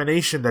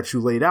examination that you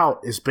laid out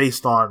is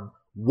based on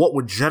what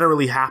would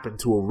generally happen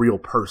to a real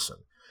person.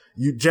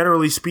 You,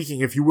 generally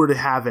speaking, if you were to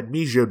have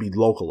amnesia, it'd be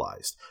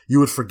localized. You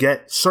would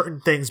forget certain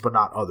things, but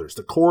not others.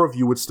 The core of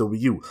you would still be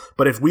you.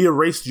 But if we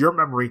erased your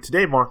memory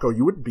today, Marco,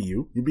 you wouldn't be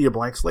you. You'd be a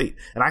blank slate.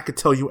 And I could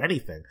tell you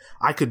anything.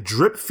 I could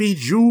drip feed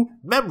you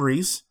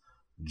memories,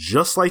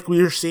 just like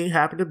we are seeing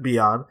happen to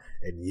Beyond,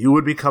 and you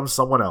would become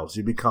someone else.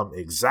 You become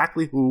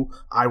exactly who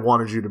I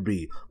wanted you to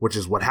be, which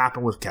is what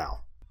happened with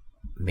Cal.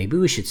 Maybe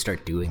we should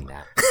start doing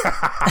that.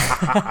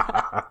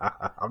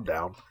 I'm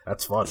down.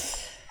 That's fun.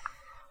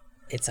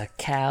 It's a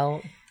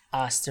Cal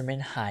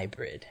Osterman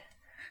hybrid.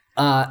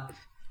 Can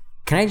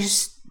I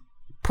just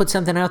put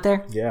something out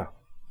there? Yeah.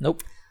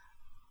 Nope.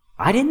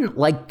 I didn't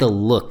like the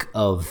look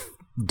of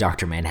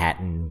Dr.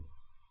 Manhattan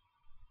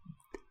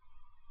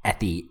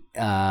at the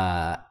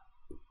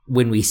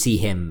when we see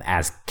him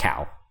as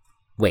Cal.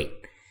 Wait.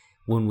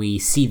 When we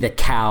see the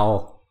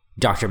Cal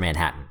Dr.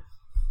 Manhattan.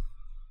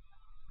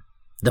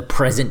 The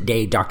present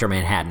day Dr.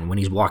 Manhattan, when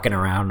he's walking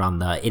around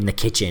in the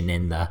kitchen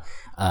and the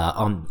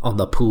on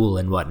the pool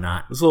and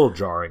whatnot. It's a little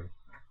jarring.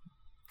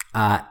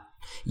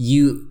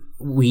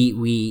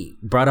 We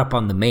brought up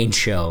on the main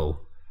show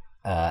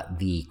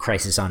the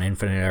Crisis on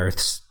Infinite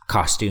Earths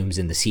costumes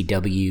and the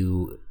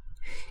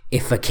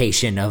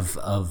CW-ification of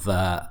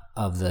the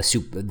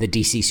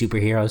DC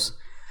superheroes.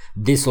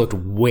 This looked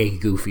way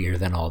goofier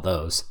than all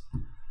those.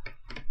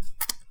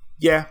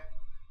 Yeah,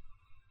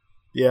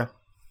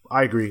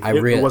 I agree.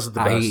 It wasn't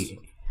the best.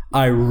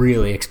 I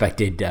really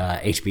expected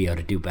HBO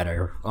to do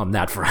better on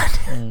that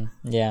front.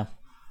 Yeah.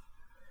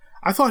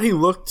 I thought he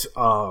looked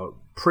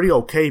pretty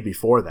okay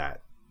before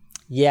that.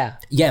 Yeah.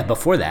 Yeah,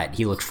 before that,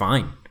 he looked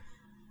fine.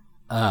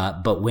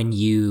 But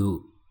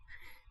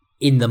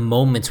in the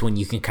moments when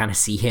you can kind of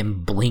see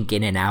him blink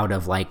in and out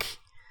of like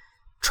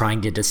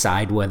trying to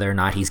decide whether or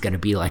not he's going to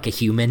be like a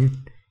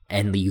human,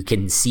 and you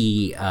can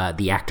see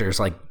the actors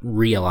like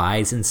real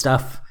eyes and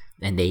stuff,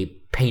 and they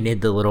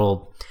painted the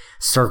little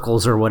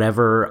circles or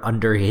whatever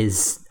under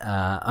his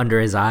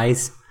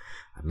eyes.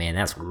 Man,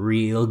 that's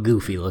real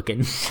goofy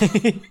looking.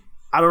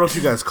 I don't know if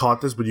you guys caught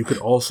this, but you could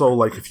also,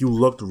 like, if you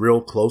looked real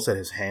close at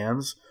his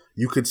hands,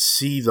 you could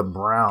see the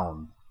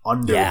brown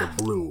under the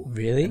blue.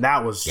 Really? And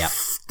that was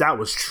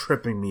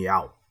tripping me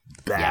out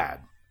bad.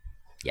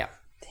 Yeah.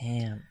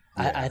 Damn.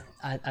 Yeah.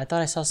 I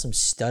thought I saw some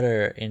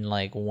stutter in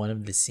like one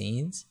of the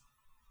scenes.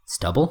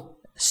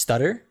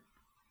 Stutter?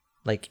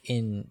 Like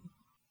in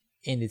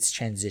its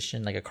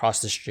transition, like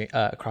across the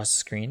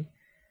screen.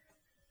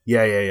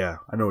 Yeah.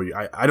 I know.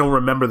 I don't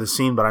remember the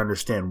scene, but I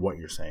understand what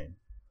you're saying.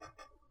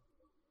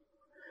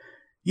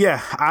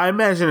 Yeah, I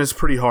imagine it's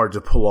pretty hard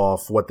to pull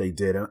off what they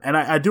did. And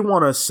I do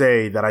want to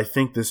say that I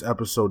think this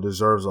episode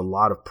deserves a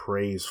lot of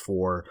praise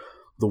for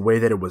the way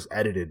that it was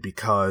edited,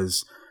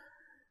 because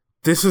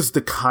this is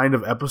the kind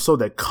of episode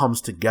that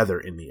comes together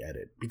in the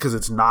edit, because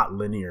it's not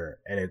linear,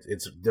 and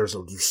there's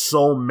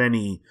so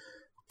many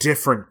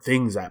different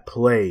things at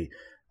play.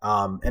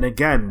 And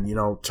again,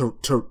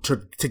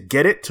 to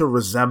get it to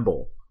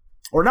resemble,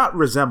 or not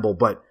resemble,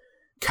 but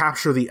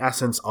capture the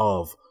essence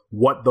of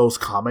what those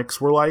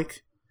comics were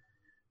like.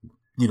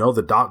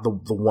 The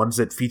ones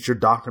that featured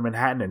Dr.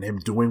 Manhattan and him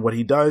doing what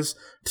he does,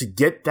 to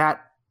get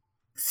that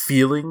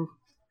feeling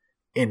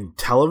in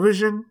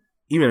television,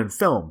 even in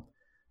film,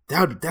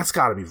 that's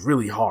got to be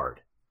really hard.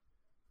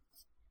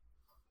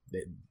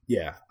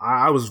 Yeah,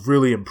 I was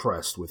really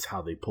impressed with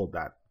how they pulled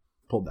that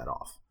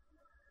off.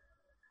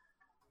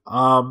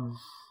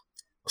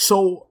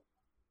 So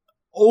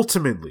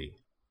ultimately,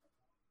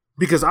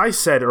 because I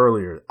said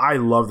earlier, I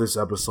love this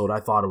episode.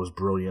 I thought it was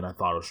brilliant. I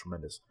thought it was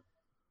tremendous.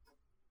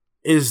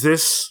 Is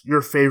this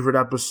your favorite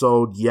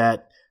episode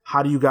yet?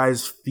 How do you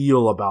guys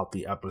feel about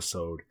the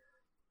episode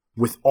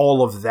with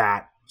all of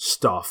that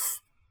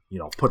stuff,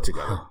 put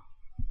together?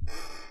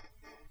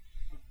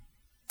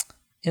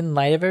 In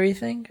light of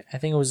everything, I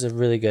think it was a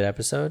really good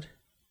episode.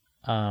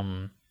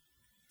 I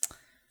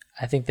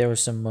think there were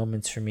some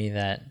moments for me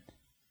that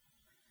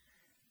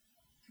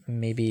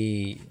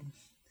maybe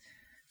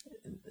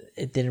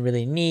it didn't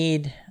really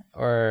need,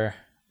 or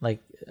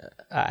like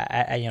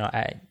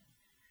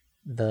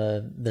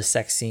the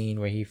sex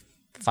scene where he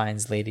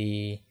finds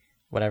Lady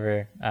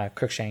whatever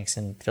Crookshanks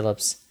and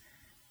Phillips,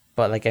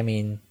 but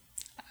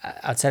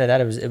outside of that,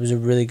 it was a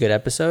really good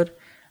episode.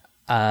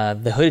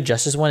 The Hooded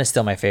Justice one is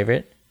still my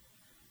favorite,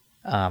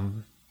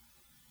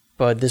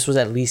 but this was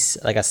at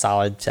least like a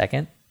solid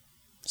second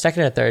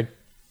or third.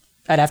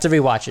 I'd have to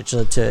rewatch it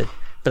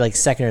but like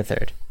second or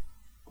third.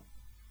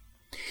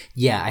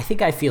 Yeah, I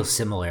think I feel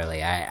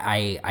similarly.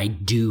 I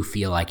do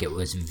feel like it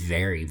was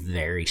very,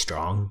 very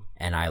strong,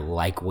 and I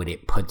like what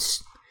it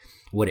puts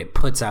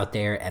out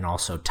there and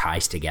also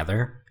ties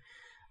together.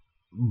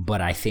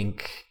 but I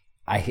think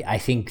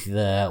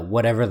the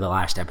whatever the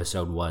last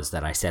episode was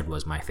that I said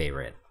was my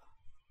favorite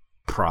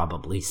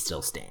probably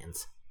still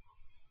stands.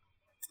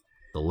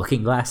 The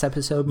Looking Glass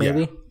episode,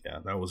 maybe? Yeah,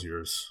 that was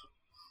yours.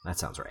 That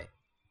sounds right.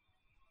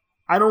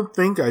 I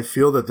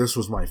feel that this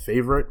was my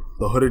favorite.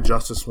 The Hooded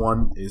Justice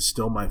one is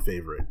still my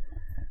favorite.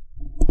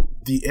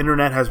 The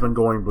internet has been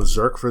going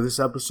berserk for this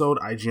episode.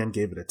 IGN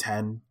gave it a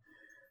 10.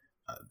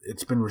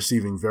 It's been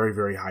receiving very,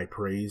 very high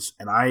praise,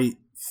 and I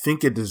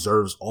think it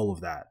deserves all of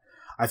that.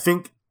 I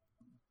think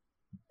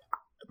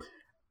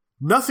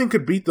nothing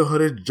could beat the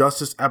Hooded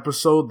Justice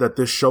episode that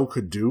this show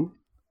could do.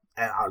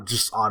 And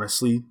just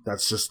honestly,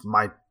 that's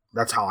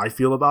how I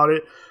feel about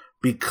it,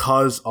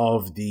 because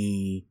of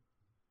the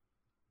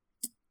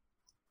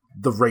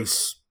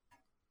race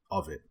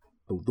of it.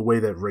 The way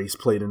that race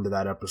played into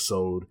that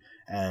episode,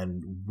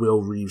 and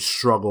Will Reeves'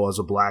 struggle as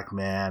a black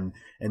man,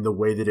 and the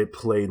way that it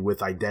played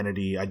with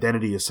identity.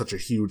 Identity is such a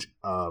huge...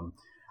 I'm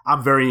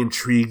very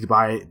intrigued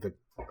by the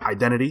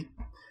identity,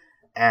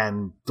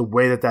 and the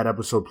way that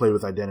episode played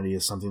with identity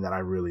is something that I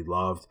really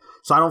loved.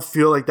 So I don't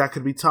feel like that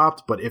could be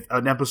topped, but if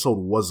an episode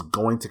was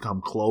going to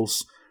come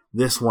close,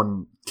 this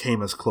one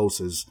came as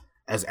close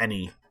as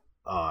any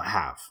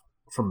have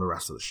from the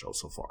rest of the show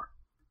so far.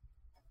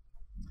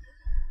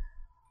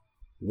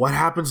 What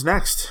happens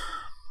next?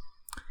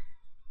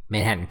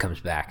 Manhattan comes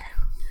back.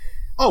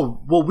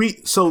 Oh, well,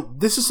 so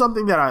this is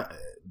something that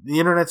the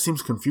internet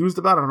seems confused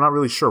about, and I'm not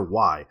really sure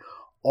why.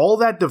 All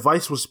that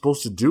device was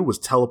supposed to do was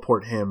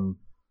teleport him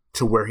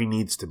to where he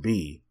needs to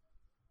be.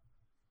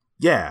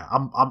 Yeah,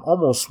 I'm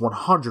almost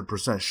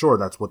 100% sure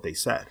that's what they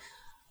said.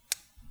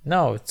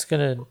 No, it's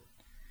gonna...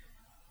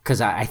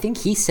 Because I think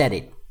he said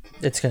it.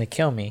 It's gonna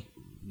kill me.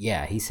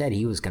 Yeah, he said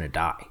he was gonna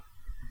die.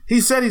 He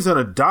said he's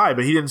gonna die,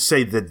 but he didn't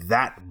say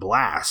that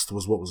blast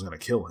was what was gonna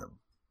kill him.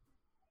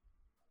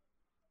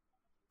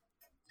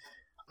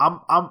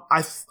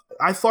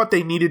 I thought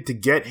they needed to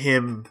get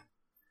him.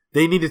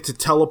 They needed to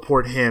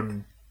teleport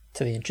him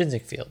to the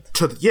intrinsic field.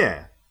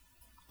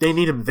 They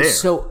need him there.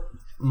 So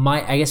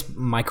I guess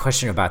my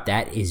question about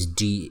that is,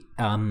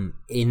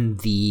 in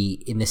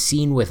the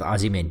scene with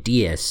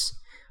Ozymandias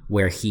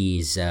where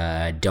he's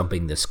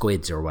dumping the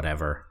squids or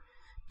whatever,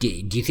 do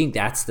you think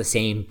that's the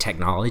same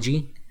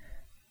technology?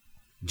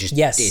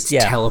 It's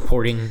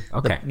teleporting.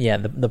 Okay.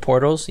 The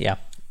portals. Yeah.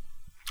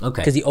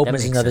 Okay. Because he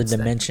opens another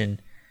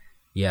dimension.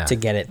 Yeah. To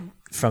get it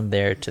from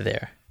there to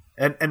there.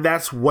 And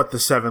that's what the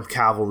 7th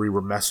Cavalry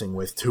were messing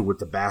with, too, with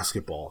the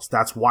basketballs.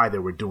 That's why they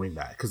were doing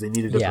that, because they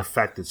needed to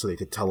perfect it so they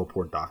could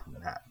teleport Dr.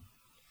 Manhattan.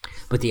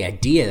 But the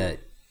idea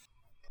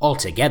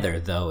altogether,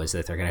 though, is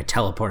that they're going to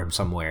teleport him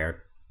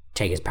somewhere,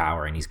 take his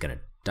power, and he's going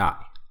to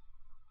die.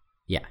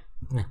 Yeah.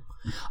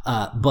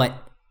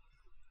 But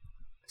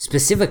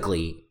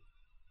specifically,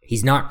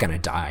 he's not going to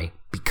die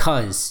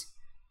because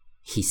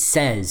he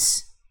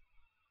says...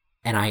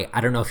 And I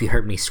don't know if you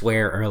heard me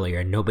swear earlier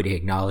and nobody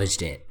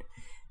acknowledged it.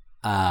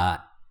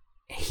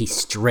 He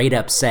straight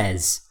up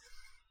says,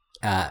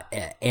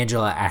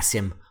 Angela asks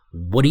him,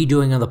 "What are you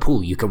doing on the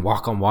pool? You can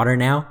walk on water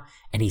now?"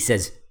 And he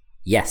says,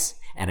 "Yes.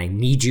 And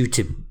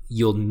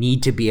you'll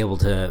need to be able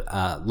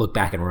to look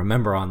back and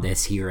remember on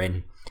this here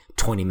in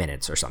 20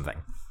 minutes or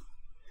something."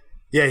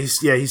 Yeah, he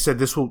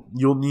said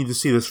you'll need to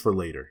see this for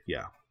later.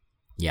 Yeah.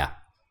 Yeah.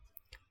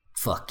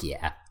 Fuck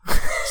yeah.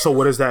 So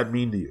what does that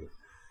mean to you?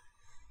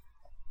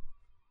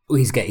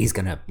 He's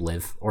gonna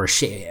live, or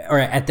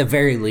at the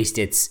very least,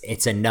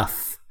 it's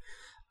enough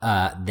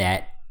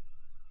that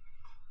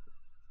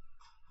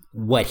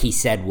what he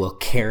said will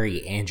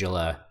carry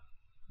Angela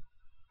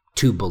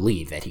to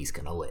believe that he's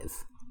gonna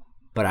live.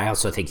 But I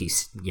also think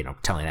he's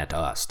telling that to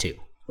us too.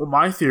 Well,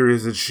 my theory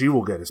is that she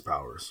will get his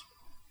powers.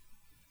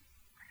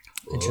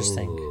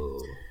 Interesting.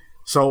 Oh.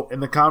 So in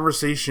the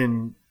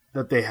conversation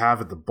that they have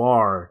at the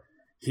bar,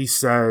 he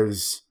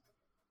says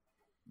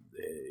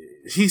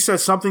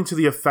something to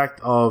the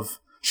effect of,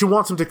 she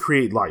wants him to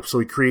create life, so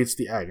he creates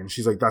the egg, and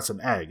she's like, "That's an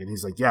egg," and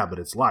he's like, "Yeah, but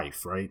it's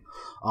life, right?"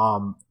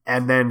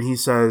 And then she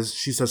says,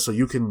 "So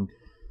you can."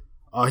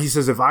 He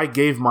says, "If I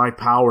gave my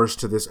powers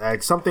to this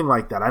egg," something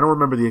like that. I don't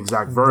remember the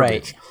exact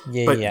verbiage.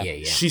 Right.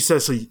 Yeah. She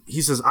says, "So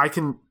he says, I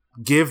can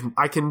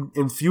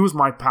infuse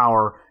my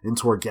power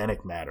into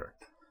organic matter,"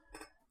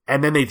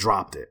 and then they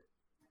dropped it.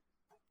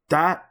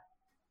 That,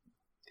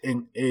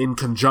 in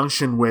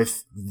conjunction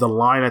with the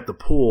line at the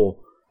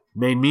pool,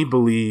 made me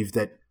believe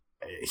that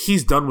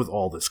he's done with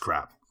all this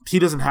crap. He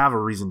doesn't have a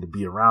reason to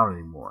be around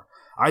anymore.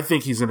 I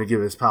think he's going to give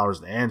his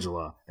powers to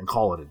Angela and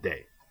call it a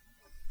day.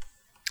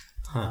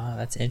 Huh.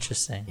 That's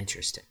interesting.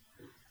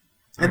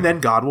 And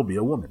then God will be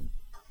a woman.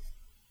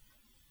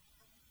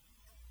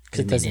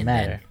 Because it doesn't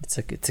matter. It's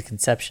a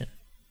conception.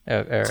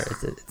 Or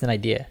it's an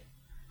idea.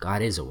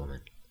 God is a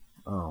woman.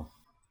 Oh,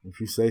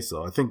 if you say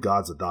so. I think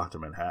God's a Dr.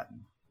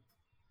 Manhattan.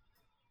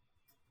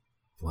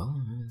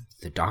 Well,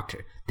 the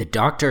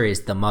doctor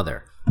is the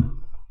mother.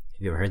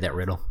 Have you ever heard that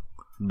riddle?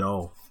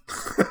 No.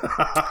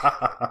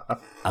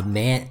 A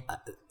man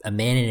and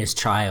his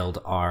child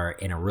are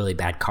in a really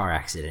bad car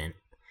accident.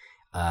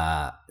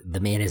 The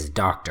man is a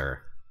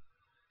doctor,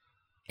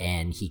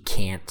 and he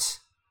can't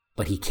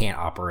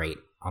operate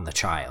on the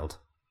child.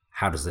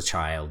 How does the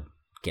child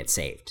get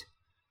saved?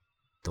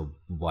 The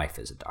wife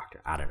is a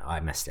doctor. I don't know. I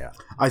messed it up.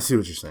 I see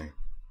what you're saying.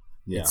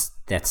 Yeah.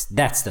 That's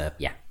the,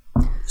 yeah.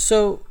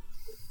 So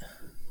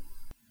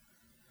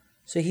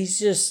he's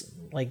just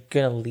like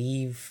gonna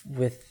leave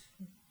with,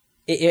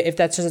 if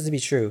that turns out to be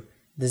true,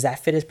 does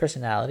that fit his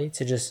personality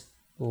to just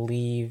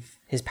leave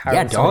his power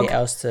to somebody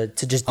else to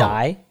just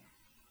die?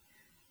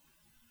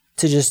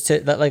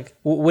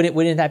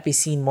 Wouldn't that be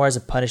seen more as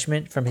a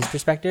punishment from his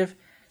perspective?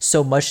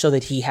 So much so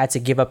that he had to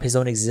give up his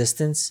own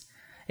existence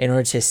in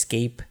order to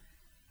escape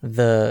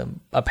the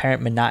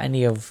apparent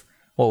monotony of,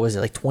 what was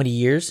it, like 20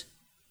 years?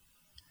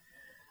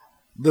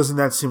 Doesn't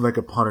that seem like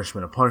a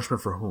punishment? A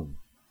punishment for whom?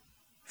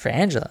 For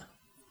Angela.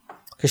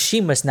 Because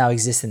she must now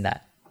exist in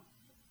that.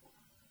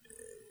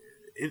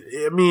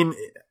 I mean,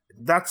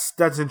 that's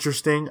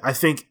interesting. I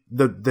think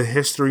the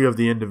history of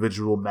the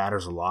individual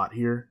matters a lot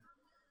here.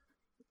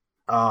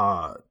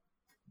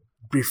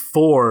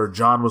 Before,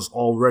 John was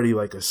already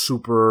like a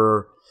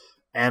super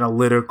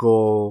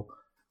analytical,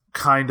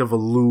 kind of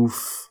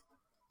aloof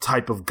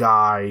type of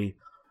guy.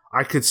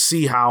 I could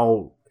see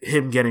how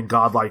him getting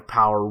godlike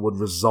power would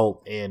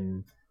result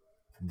in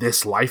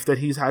this life that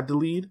he's had to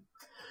lead.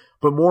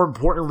 But more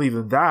importantly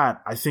than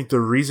that, I think the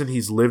reason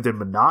he's lived in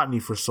monotony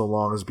for so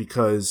long is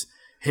because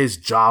his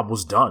job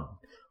was done.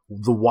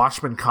 The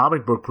Watchmen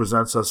comic book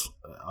presents us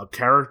a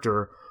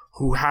character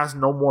who has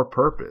no more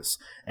purpose.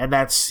 And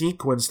that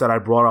sequence that I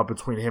brought up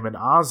between him and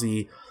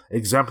Ozzy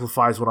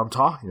exemplifies what I'm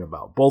talking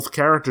about. Both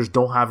characters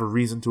don't have a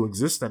reason to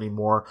exist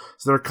anymore,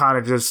 so they're kind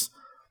of just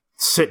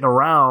sitting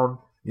around,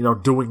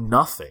 doing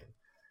nothing.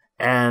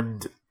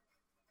 And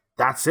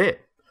that's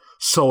it.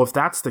 So if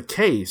that's the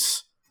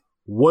case,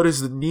 what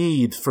is the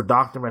need for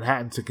Dr.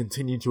 Manhattan to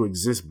continue to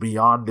exist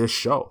beyond this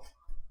show?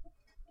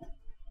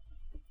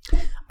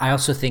 I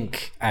also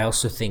think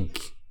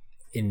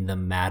in the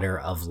matter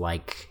of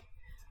like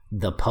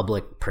the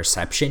public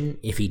perception,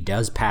 if he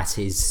does pass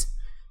his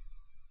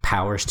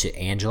powers to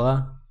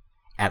Angela,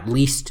 at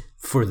least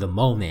for the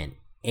moment,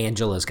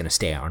 Angela's going to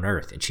stay on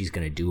Earth and she's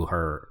going to do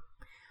her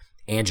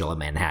Angela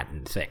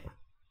Manhattan thing.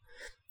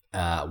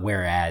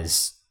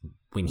 Whereas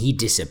when he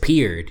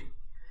disappeared,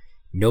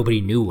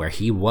 nobody knew where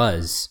he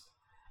was,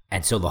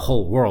 and so the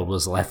whole world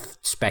was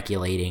left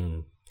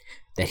speculating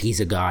that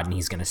he's a god and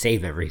he's going to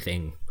save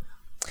everything,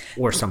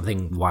 or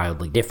something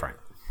wildly different.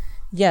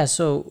 Yeah,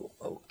 so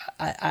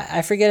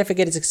I forget if it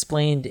gets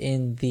explained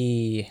in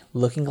the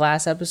Looking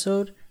Glass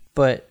episode,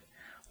 but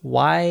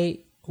why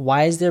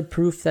is there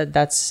proof that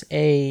that's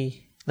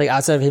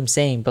outside of him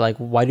saying, but like,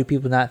 why do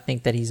people not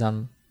think that he's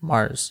on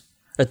Mars,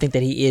 or think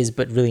that he is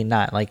but really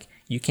not? Like,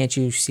 can't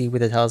you see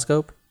with a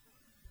telescope?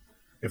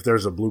 If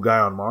there's a blue guy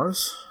on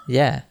Mars?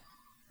 Yeah.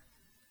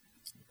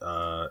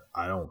 I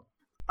don't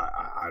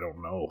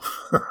know.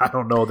 I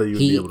don't know that you'd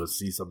be able to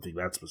see something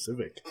that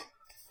specific.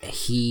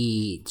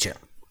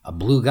 A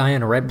blue guy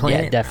on a red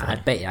planet? Yeah,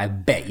 definitely. I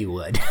bet you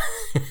would.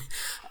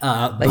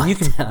 You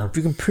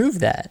can prove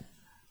that.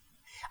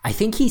 I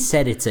think he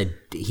said it's a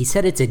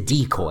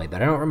decoy,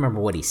 but I don't remember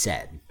what he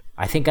said.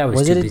 I think I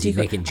was too busy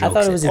making jokes. I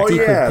thought it was a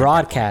decoy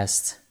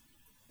broadcast.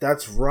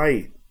 That's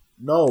right.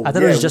 No, I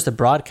thought it was just a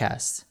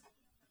broadcast.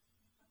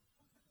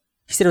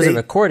 He said it was a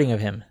recording of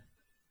him.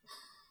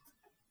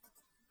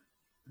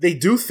 They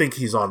do think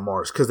he's on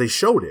Mars because they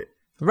showed it.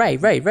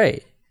 Right.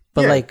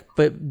 But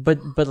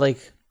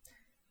like,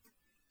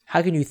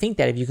 how can you think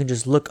that if you can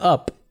just look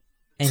up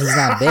and he's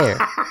not there?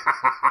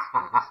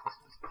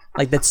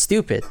 Like, that's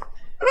stupid.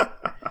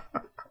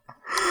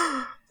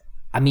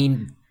 I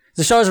mean,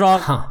 the show's wrong.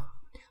 Huh.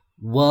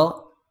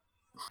 Well,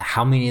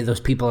 how many of those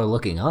people are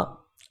looking up?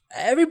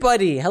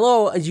 Everybody.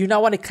 Hello. Do you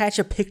not want to catch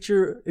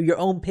your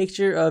own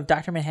picture of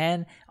Dr.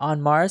 Manhattan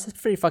on Mars?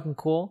 That's pretty fucking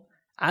cool.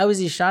 I was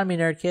the astronomy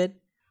nerd kid.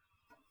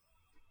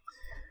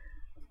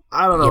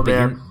 I don't know,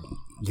 man.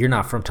 You're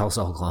not from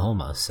Tulsa,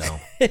 Oklahoma, so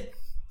they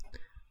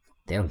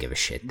don't give a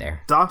shit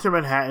there. Dr.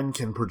 Manhattan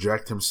can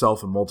project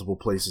himself in multiple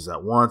places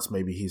at once.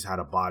 Maybe he's had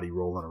a body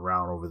rolling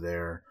around over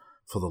there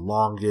for the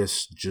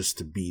longest just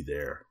to be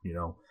there,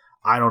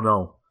 I don't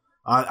know.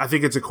 I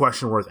think it's a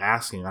question worth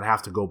asking. I'd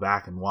have to go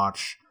back and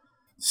watch,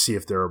 see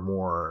if there are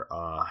more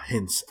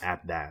hints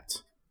at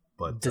that.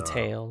 But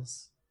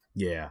details.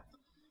 Yeah.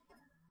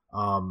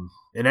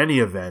 In any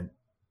event,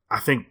 I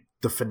think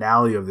the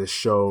finale of this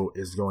show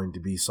is going to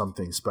be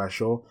something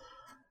special.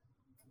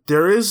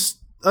 There is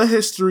a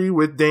history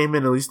with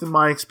Damon, at least in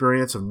my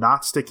experience, of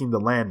not sticking the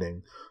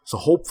landing. So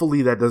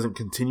hopefully that doesn't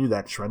continue.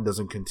 That trend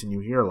doesn't continue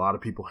here. A lot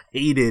of people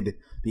hated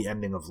the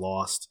ending of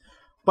Lost.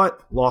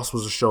 But Lost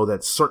was a show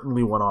that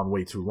certainly went on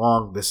way too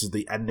long. This is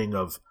the ending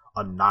of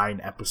a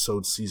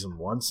 9-episode season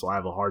 1. So I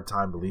have a hard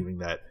time believing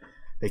that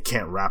they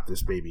can't wrap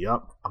this baby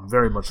up. I'm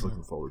very much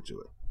looking forward to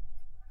it.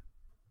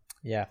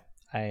 Yeah,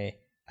 I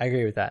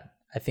agree with that.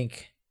 I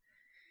think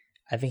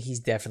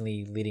he's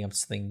definitely leading up to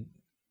something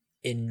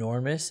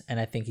enormous, and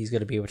I think he's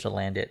going to be able to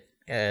land it.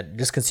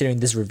 Just considering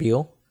this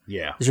reveal.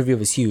 Yeah. This reveal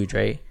was huge,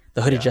 right?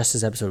 The Hooded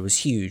Justice episode was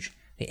huge.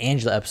 The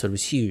Angela episode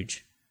was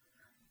huge.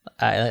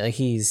 Like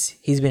he's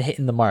been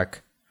hitting the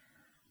mark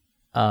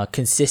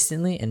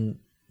consistently, and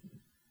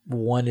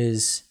one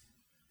is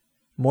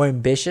more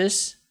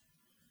ambitious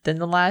than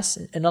the last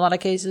in a lot of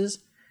cases,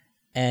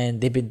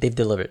 and they've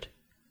delivered.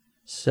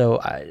 So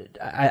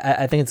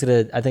I think it's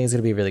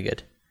gonna be really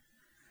good.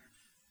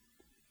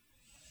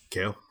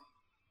 Kale?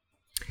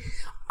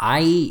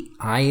 I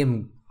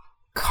am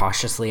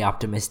cautiously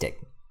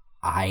optimistic.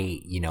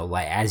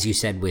 Like as you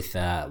said with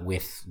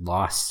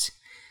Lost,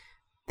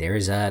 there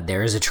is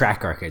a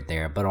track record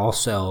there, but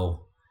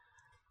also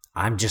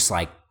I'm just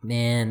like,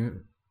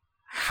 man,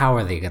 how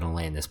are they gonna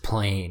land this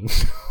plane?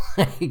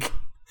 Like,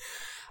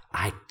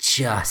 I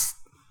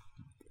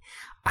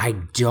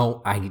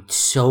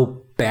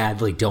so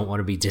badly don't want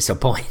to be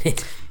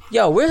disappointed.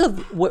 Yo,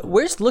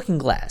 where's Looking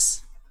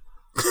Glass?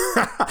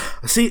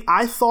 See,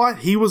 I thought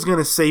he was going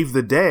to save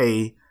the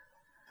day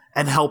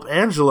and help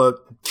Angela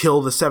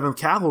kill the 7th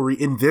Cavalry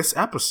in this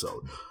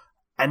episode.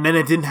 And then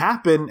it didn't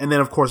happen. And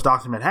then, of course,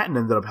 Dr. Manhattan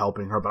ended up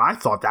helping her. But I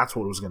thought that's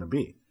what it was going to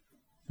be.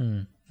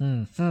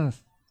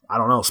 I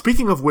don't know.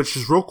 Speaking of which,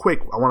 just real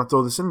quick, I want to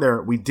throw this in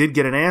there. We did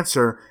get an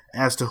answer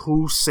as to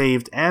who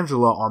saved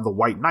Angela on the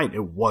White Knight.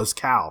 It was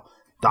Cal,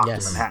 Dr.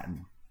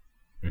 Manhattan.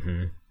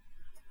 Mm-hmm.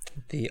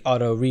 The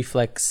auto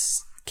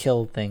reflex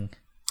kill thing.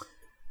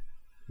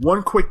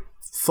 One quick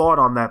thought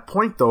on that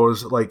point, though,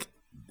 is like,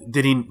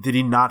 did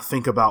he not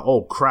think about,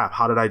 oh crap,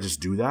 how did I just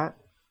do that?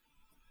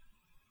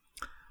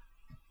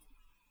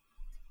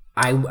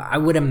 I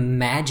would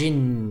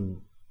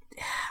imagine.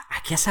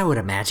 I guess I would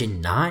imagine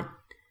not.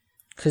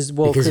 Because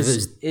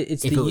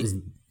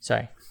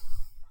sorry.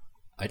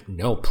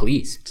 No,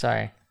 please.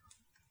 Sorry.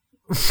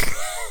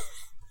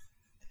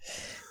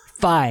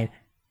 Fine.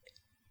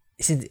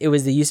 Since it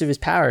was the use of his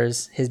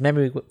powers, his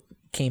memory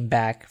came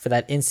back for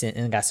that instant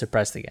and got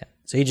suppressed again.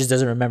 So he just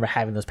doesn't remember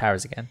having those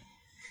powers again.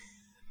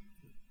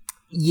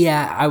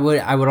 Yeah, I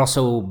would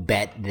also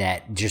bet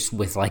that just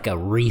with like a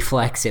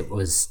reflex, it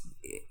was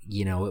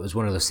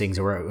one of those things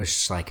where it was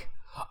just like,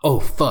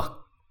 oh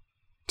fuck,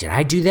 did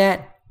I do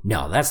that?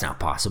 No, that's not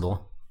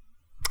possible.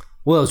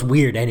 Well, it was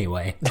weird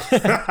anyway.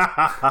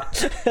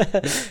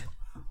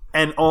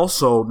 And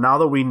also, now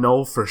that we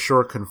know for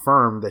sure,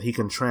 confirmed, that he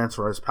can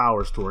transfer his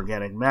powers to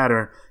organic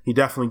matter, he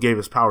definitely gave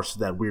his powers to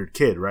that weird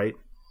kid, right?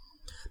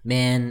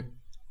 Man,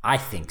 I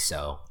think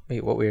so.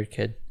 Wait, what weird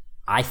kid?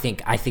 I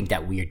think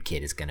that weird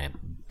kid is gonna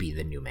be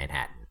the new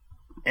Manhattan.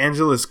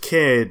 Angela's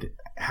kid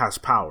has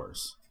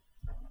powers.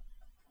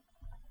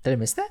 Did I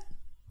miss that?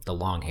 The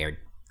long-haired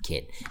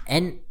kid.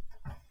 And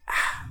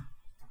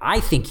I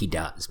think he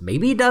does.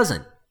 Maybe he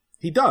doesn't.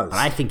 He does. But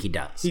I think he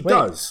does. He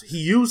does. He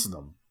used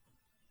them.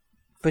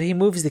 But he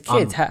moves the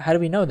kids. How do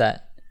we know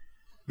that?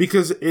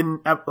 Because in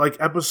like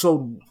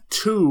episode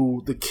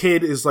 2, the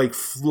kid is like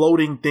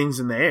floating things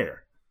in the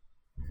air.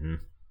 Mm-hmm.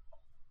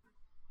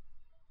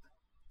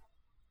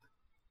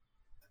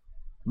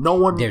 No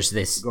one. There's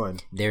this. Go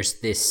ahead. There's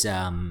this.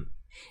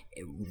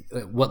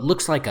 What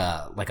looks like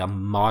a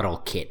model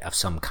kit of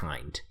some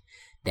kind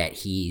that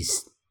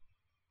he's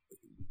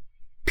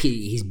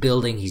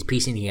building. He's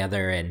piecing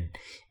together, and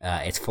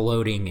it's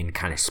floating and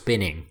kind of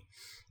spinning.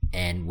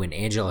 And when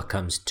Angela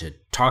comes to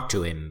talk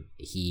to him,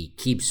 he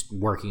keeps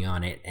working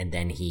on it, and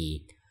then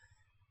he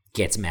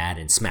gets mad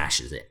and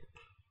smashes it.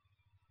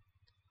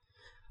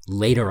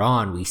 Later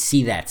on, we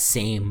see that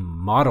same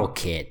model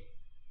kit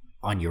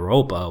on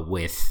Europa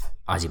with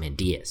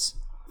Ozymandias.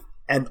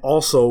 And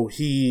also,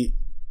 he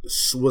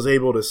was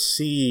able to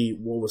see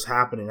what was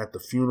happening at the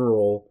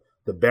funeral,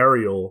 the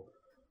burial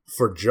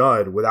for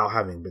Judd without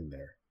having been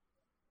there.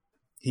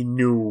 He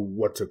knew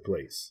what took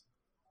place.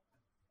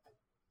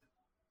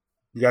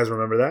 You guys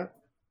remember that?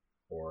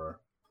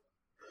 Or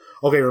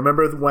okay,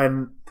 remember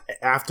when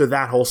after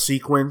that whole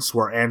sequence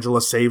where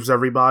Angela saves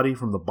everybody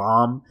from the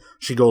bomb,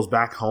 she goes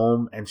back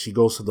home and she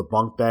goes to the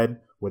bunk bed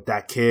with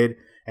that kid,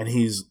 and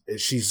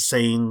she's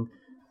saying,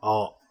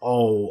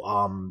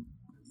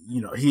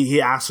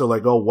 he asks her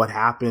like, oh, what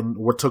happened?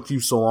 What took you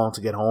so long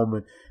to get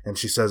home? And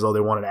she says, oh, they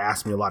wanted to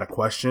ask me a lot of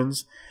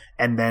questions.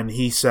 And then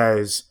he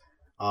says,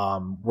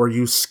 were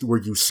you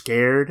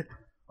scared?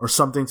 Or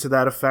something to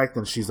that effect,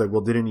 and she's like, well,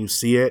 didn't you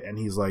see it? And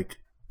he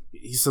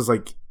says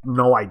like,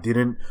 no, I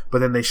didn't. But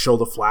then they show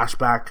the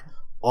flashback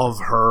of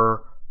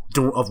her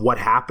of what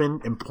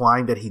happened,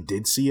 implying that he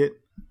did see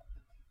it.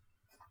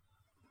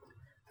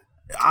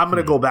 I'm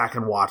gonna go back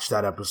and watch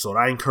that episode.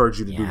 I encourage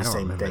you to do the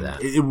same thing.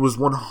 It was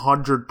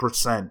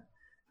 100%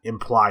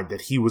 implied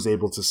that he was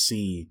able to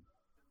see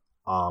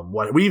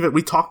what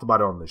we talked about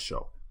it on this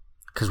show.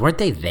 Because weren't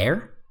they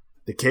there?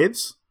 The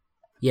kids?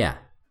 Yeah.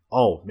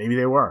 Oh, maybe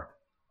they were.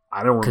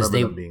 I don't remember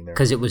them being there.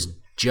 Because it was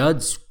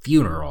Judd's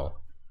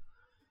funeral,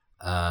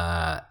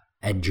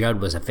 and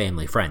Judd was a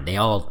family friend.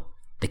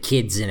 The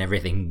kids and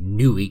everything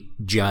knew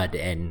Judd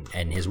and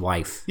his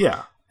wife.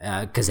 Yeah.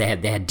 Because they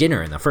had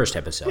dinner in the first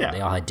episode. Yeah.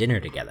 They all had dinner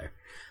together.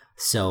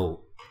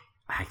 So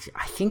I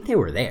think they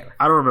were there.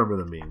 I don't remember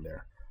them being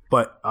there.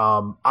 But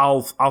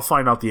I'll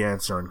find out the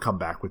answer and come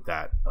back with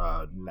that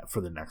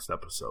for the next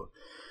episode.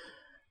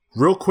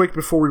 Real quick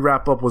before we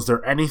wrap up, was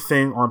there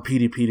anything on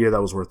PDpedia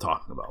that was worth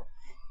talking about?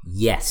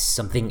 Yes,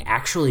 something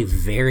actually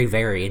very,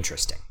 very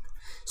interesting.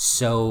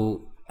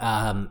 So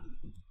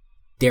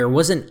there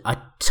wasn't a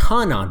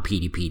ton on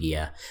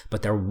PDpedia,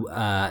 but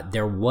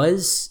there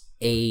was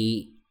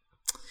a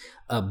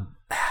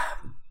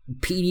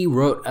PD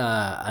wrote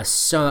a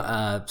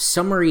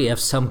summary of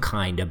some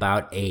kind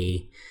about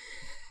a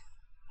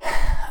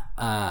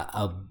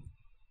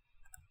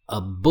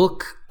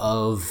book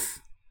of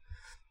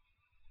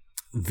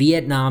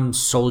Vietnam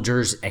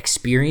soldiers'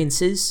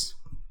 experiences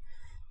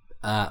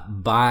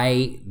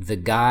by the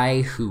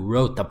guy who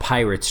wrote the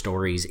pirate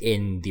stories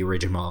in the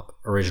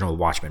original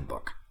Watchmen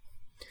book.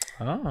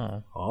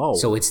 Oh.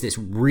 So it's this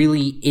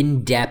really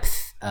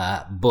in-depth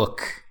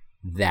book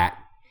that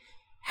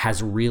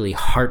has really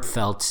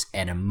heartfelt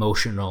and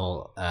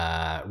emotional,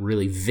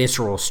 really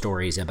visceral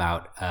stories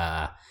about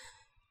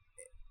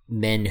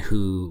men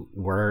who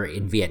were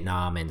in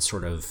Vietnam and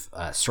sort of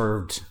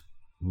served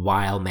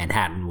while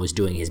Manhattan was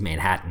doing his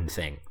Manhattan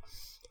thing.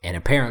 And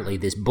apparently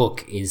this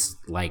book is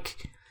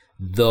like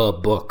the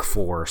book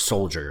for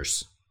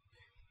soldiers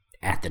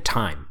at the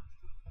time.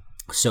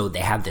 So they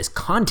have this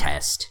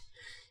contest,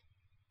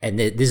 and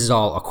this is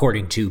all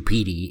according to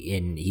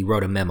Petey, he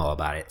wrote a memo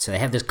about it. So they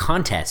have this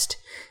contest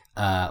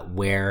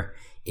where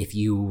if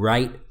you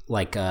write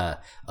like a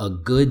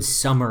good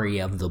summary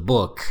of the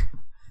book,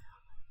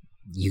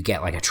 you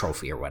get like a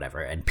trophy or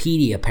whatever. And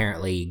Petey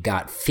apparently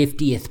got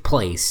 50th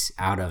place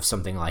out of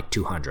something like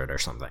 200 or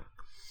something.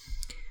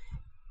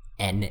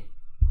 And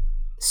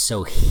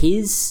so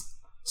his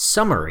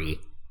summary,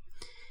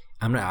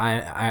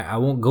 I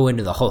won't go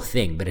into the whole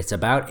thing, but it's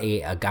about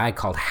a guy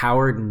called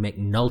Howard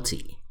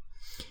McNulty.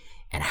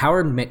 And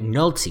Howard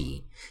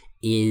McNulty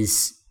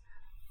is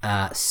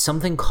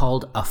something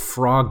called a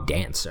fog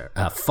dancer.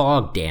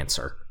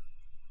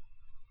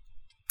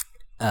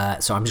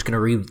 So I'm just going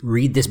to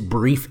read this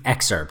brief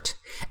excerpt,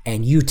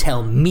 and you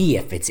tell me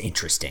if it's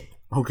interesting.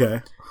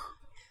 Okay.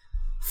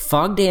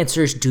 Fog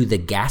dancers do the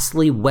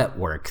ghastly wet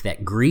work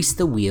that grease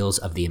the wheels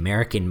of the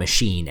American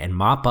machine and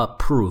mop up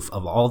proof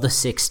of all the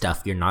sick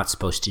stuff you're not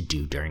supposed to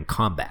do during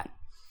combat.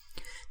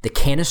 The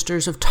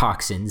canisters of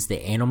toxins,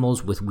 the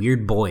animals with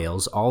weird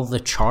boils, all the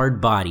charred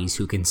bodies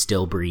who can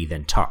still breathe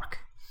and talk.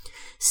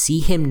 See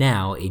him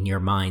now in your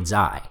mind's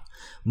eye,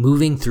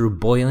 moving through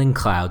boiling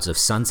clouds of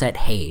sunset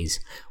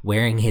haze,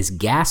 wearing his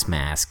gas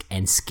mask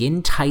and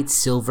skin-tight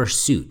silver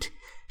suit,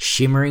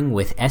 shimmering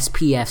with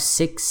SPF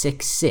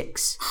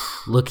 666,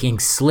 looking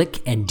slick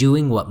and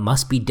doing what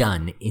must be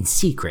done in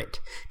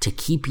secret to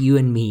keep you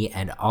and me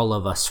and all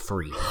of us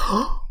free.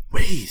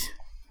 Wait.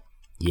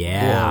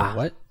 Yeah. Whoa,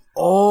 what?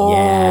 Oh,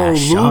 yeah,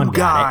 Sean Lube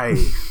Guy.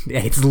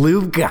 It's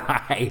Lube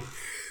Guy.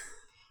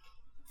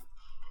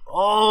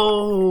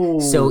 Oh.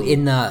 So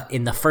in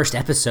the first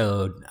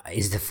episode,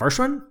 is the first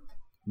one?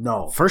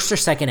 No. First or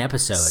second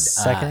episode?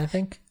 Second, I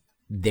think.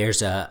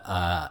 There's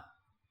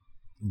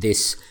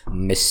this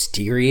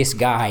mysterious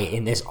guy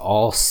in this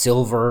all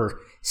silver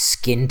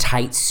skin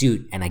tight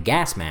suit and a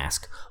gas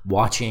mask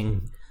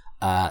watching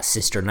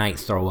Sister Knight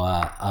throw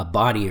a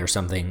body or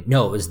something.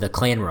 No, it was the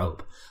Klan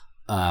robe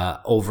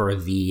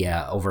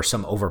over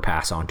some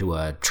overpass onto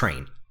a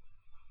train,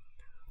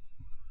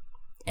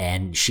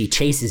 and she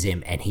chases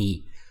him and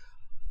he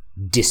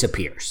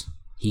disappears.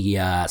 He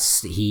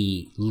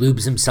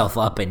lubes himself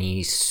up and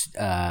he's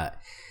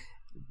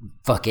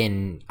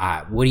fucking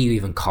what do you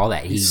even call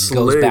that? He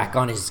goes back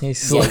on his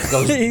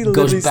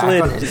goes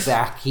back on his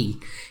back. He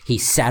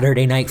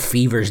Saturday Night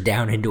Fevers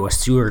down into a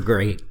sewer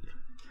grate.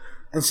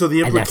 And so the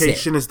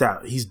implication is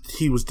that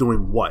he was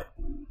doing what?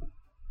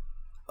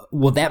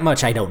 Well, that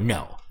much I don't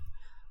know.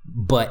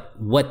 But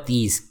what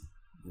these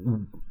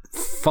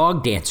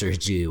fog dancers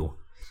do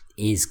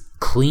is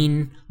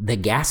clean the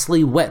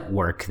ghastly wet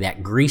work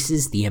that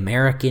greases the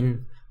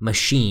American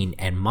machine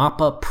and mop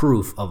up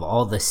proof of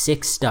all the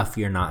sick stuff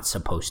you're not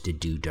supposed to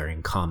do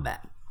during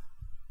combat.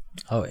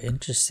 Oh,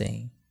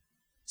 interesting.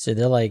 So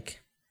they're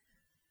like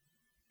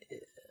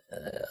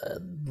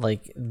the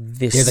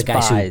they're the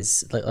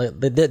spies. Like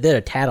they're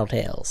the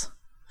tattletales.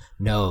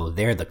 No,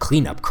 they're the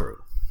cleanup crew.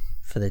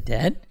 For the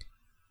dead?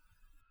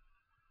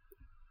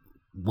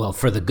 Well,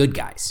 for the good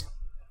guys.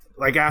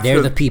 Like after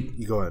they're the people.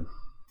 You go ahead.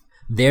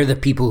 They're the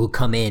people who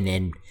come in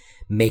and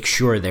make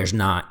sure there's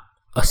not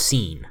a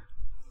scene.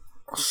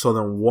 So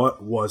then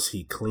what was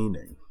he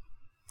cleaning?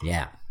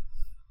 Yeah.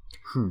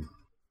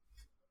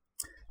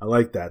 I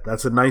like that.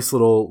 That's a nice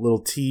little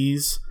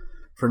tease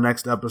for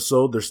next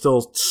episode. There's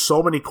still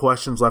so many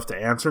questions left to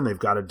answer, and they've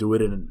got to do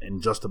it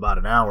in just about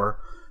an hour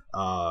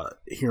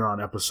here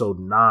on episode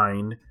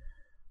 9.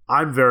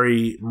 I'm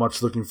very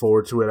much looking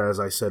forward to it, as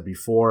I said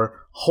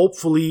before.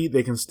 Hopefully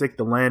they can stick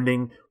the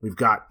landing. We've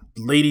got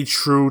Lady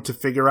True to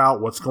figure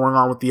out what's going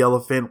on with the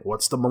elephant.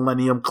 What's the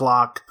Millennium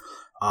Clock?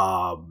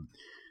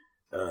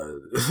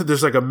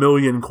 There's like a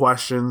million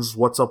questions.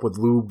 What's up with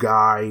Lube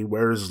Guy?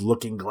 Where's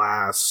Looking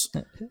Glass?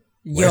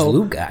 Where's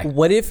Lube Guy?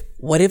 What if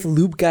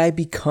Lube Guy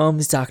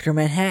becomes Dr.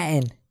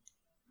 Manhattan?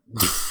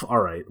 All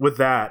right, with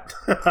that,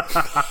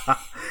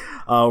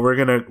 we're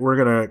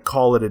gonna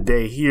call it a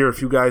day here.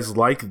 If you guys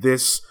like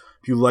this,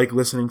 if you like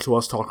listening to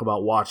us talk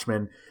about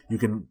Watchmen, you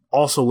can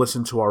also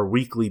listen to our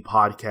weekly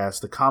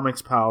podcast, The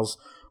Comics Pals,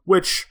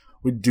 which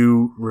we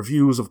do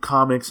reviews of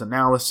comics,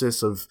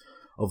 analysis of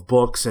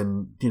books,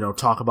 and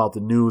talk about the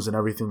news and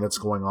everything that's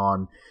going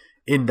on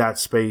in that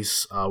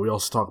space. We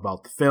also talk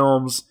about the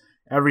films,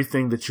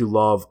 everything that you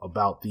love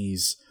about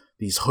these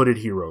hooded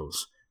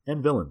heroes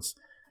and villains.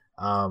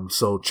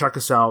 So check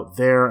us out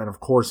there, and of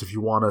course, if you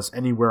want us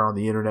anywhere on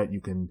the internet,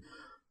 you can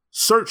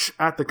search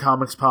at The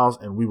Comics Pals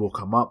and we will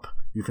come up.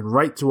 You can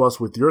write to us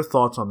with your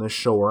thoughts on this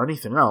show or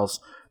anything else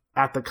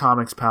at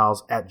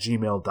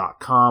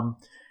thecomicspals@gmail.com.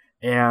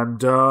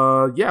 And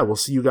we'll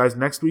see you guys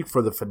next week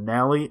for the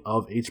finale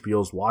of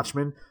HBO's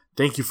Watchmen.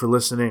 Thank you for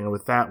listening, and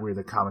with that, we're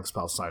The Comics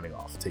Pals signing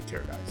off. Take care,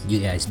 guys. You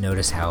guys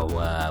notice how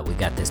we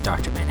got this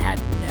Dr.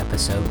 Manhattan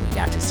episode? We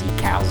got to see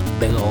Cal's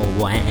big old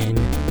wang.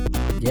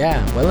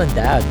 Yeah, well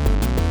endowed.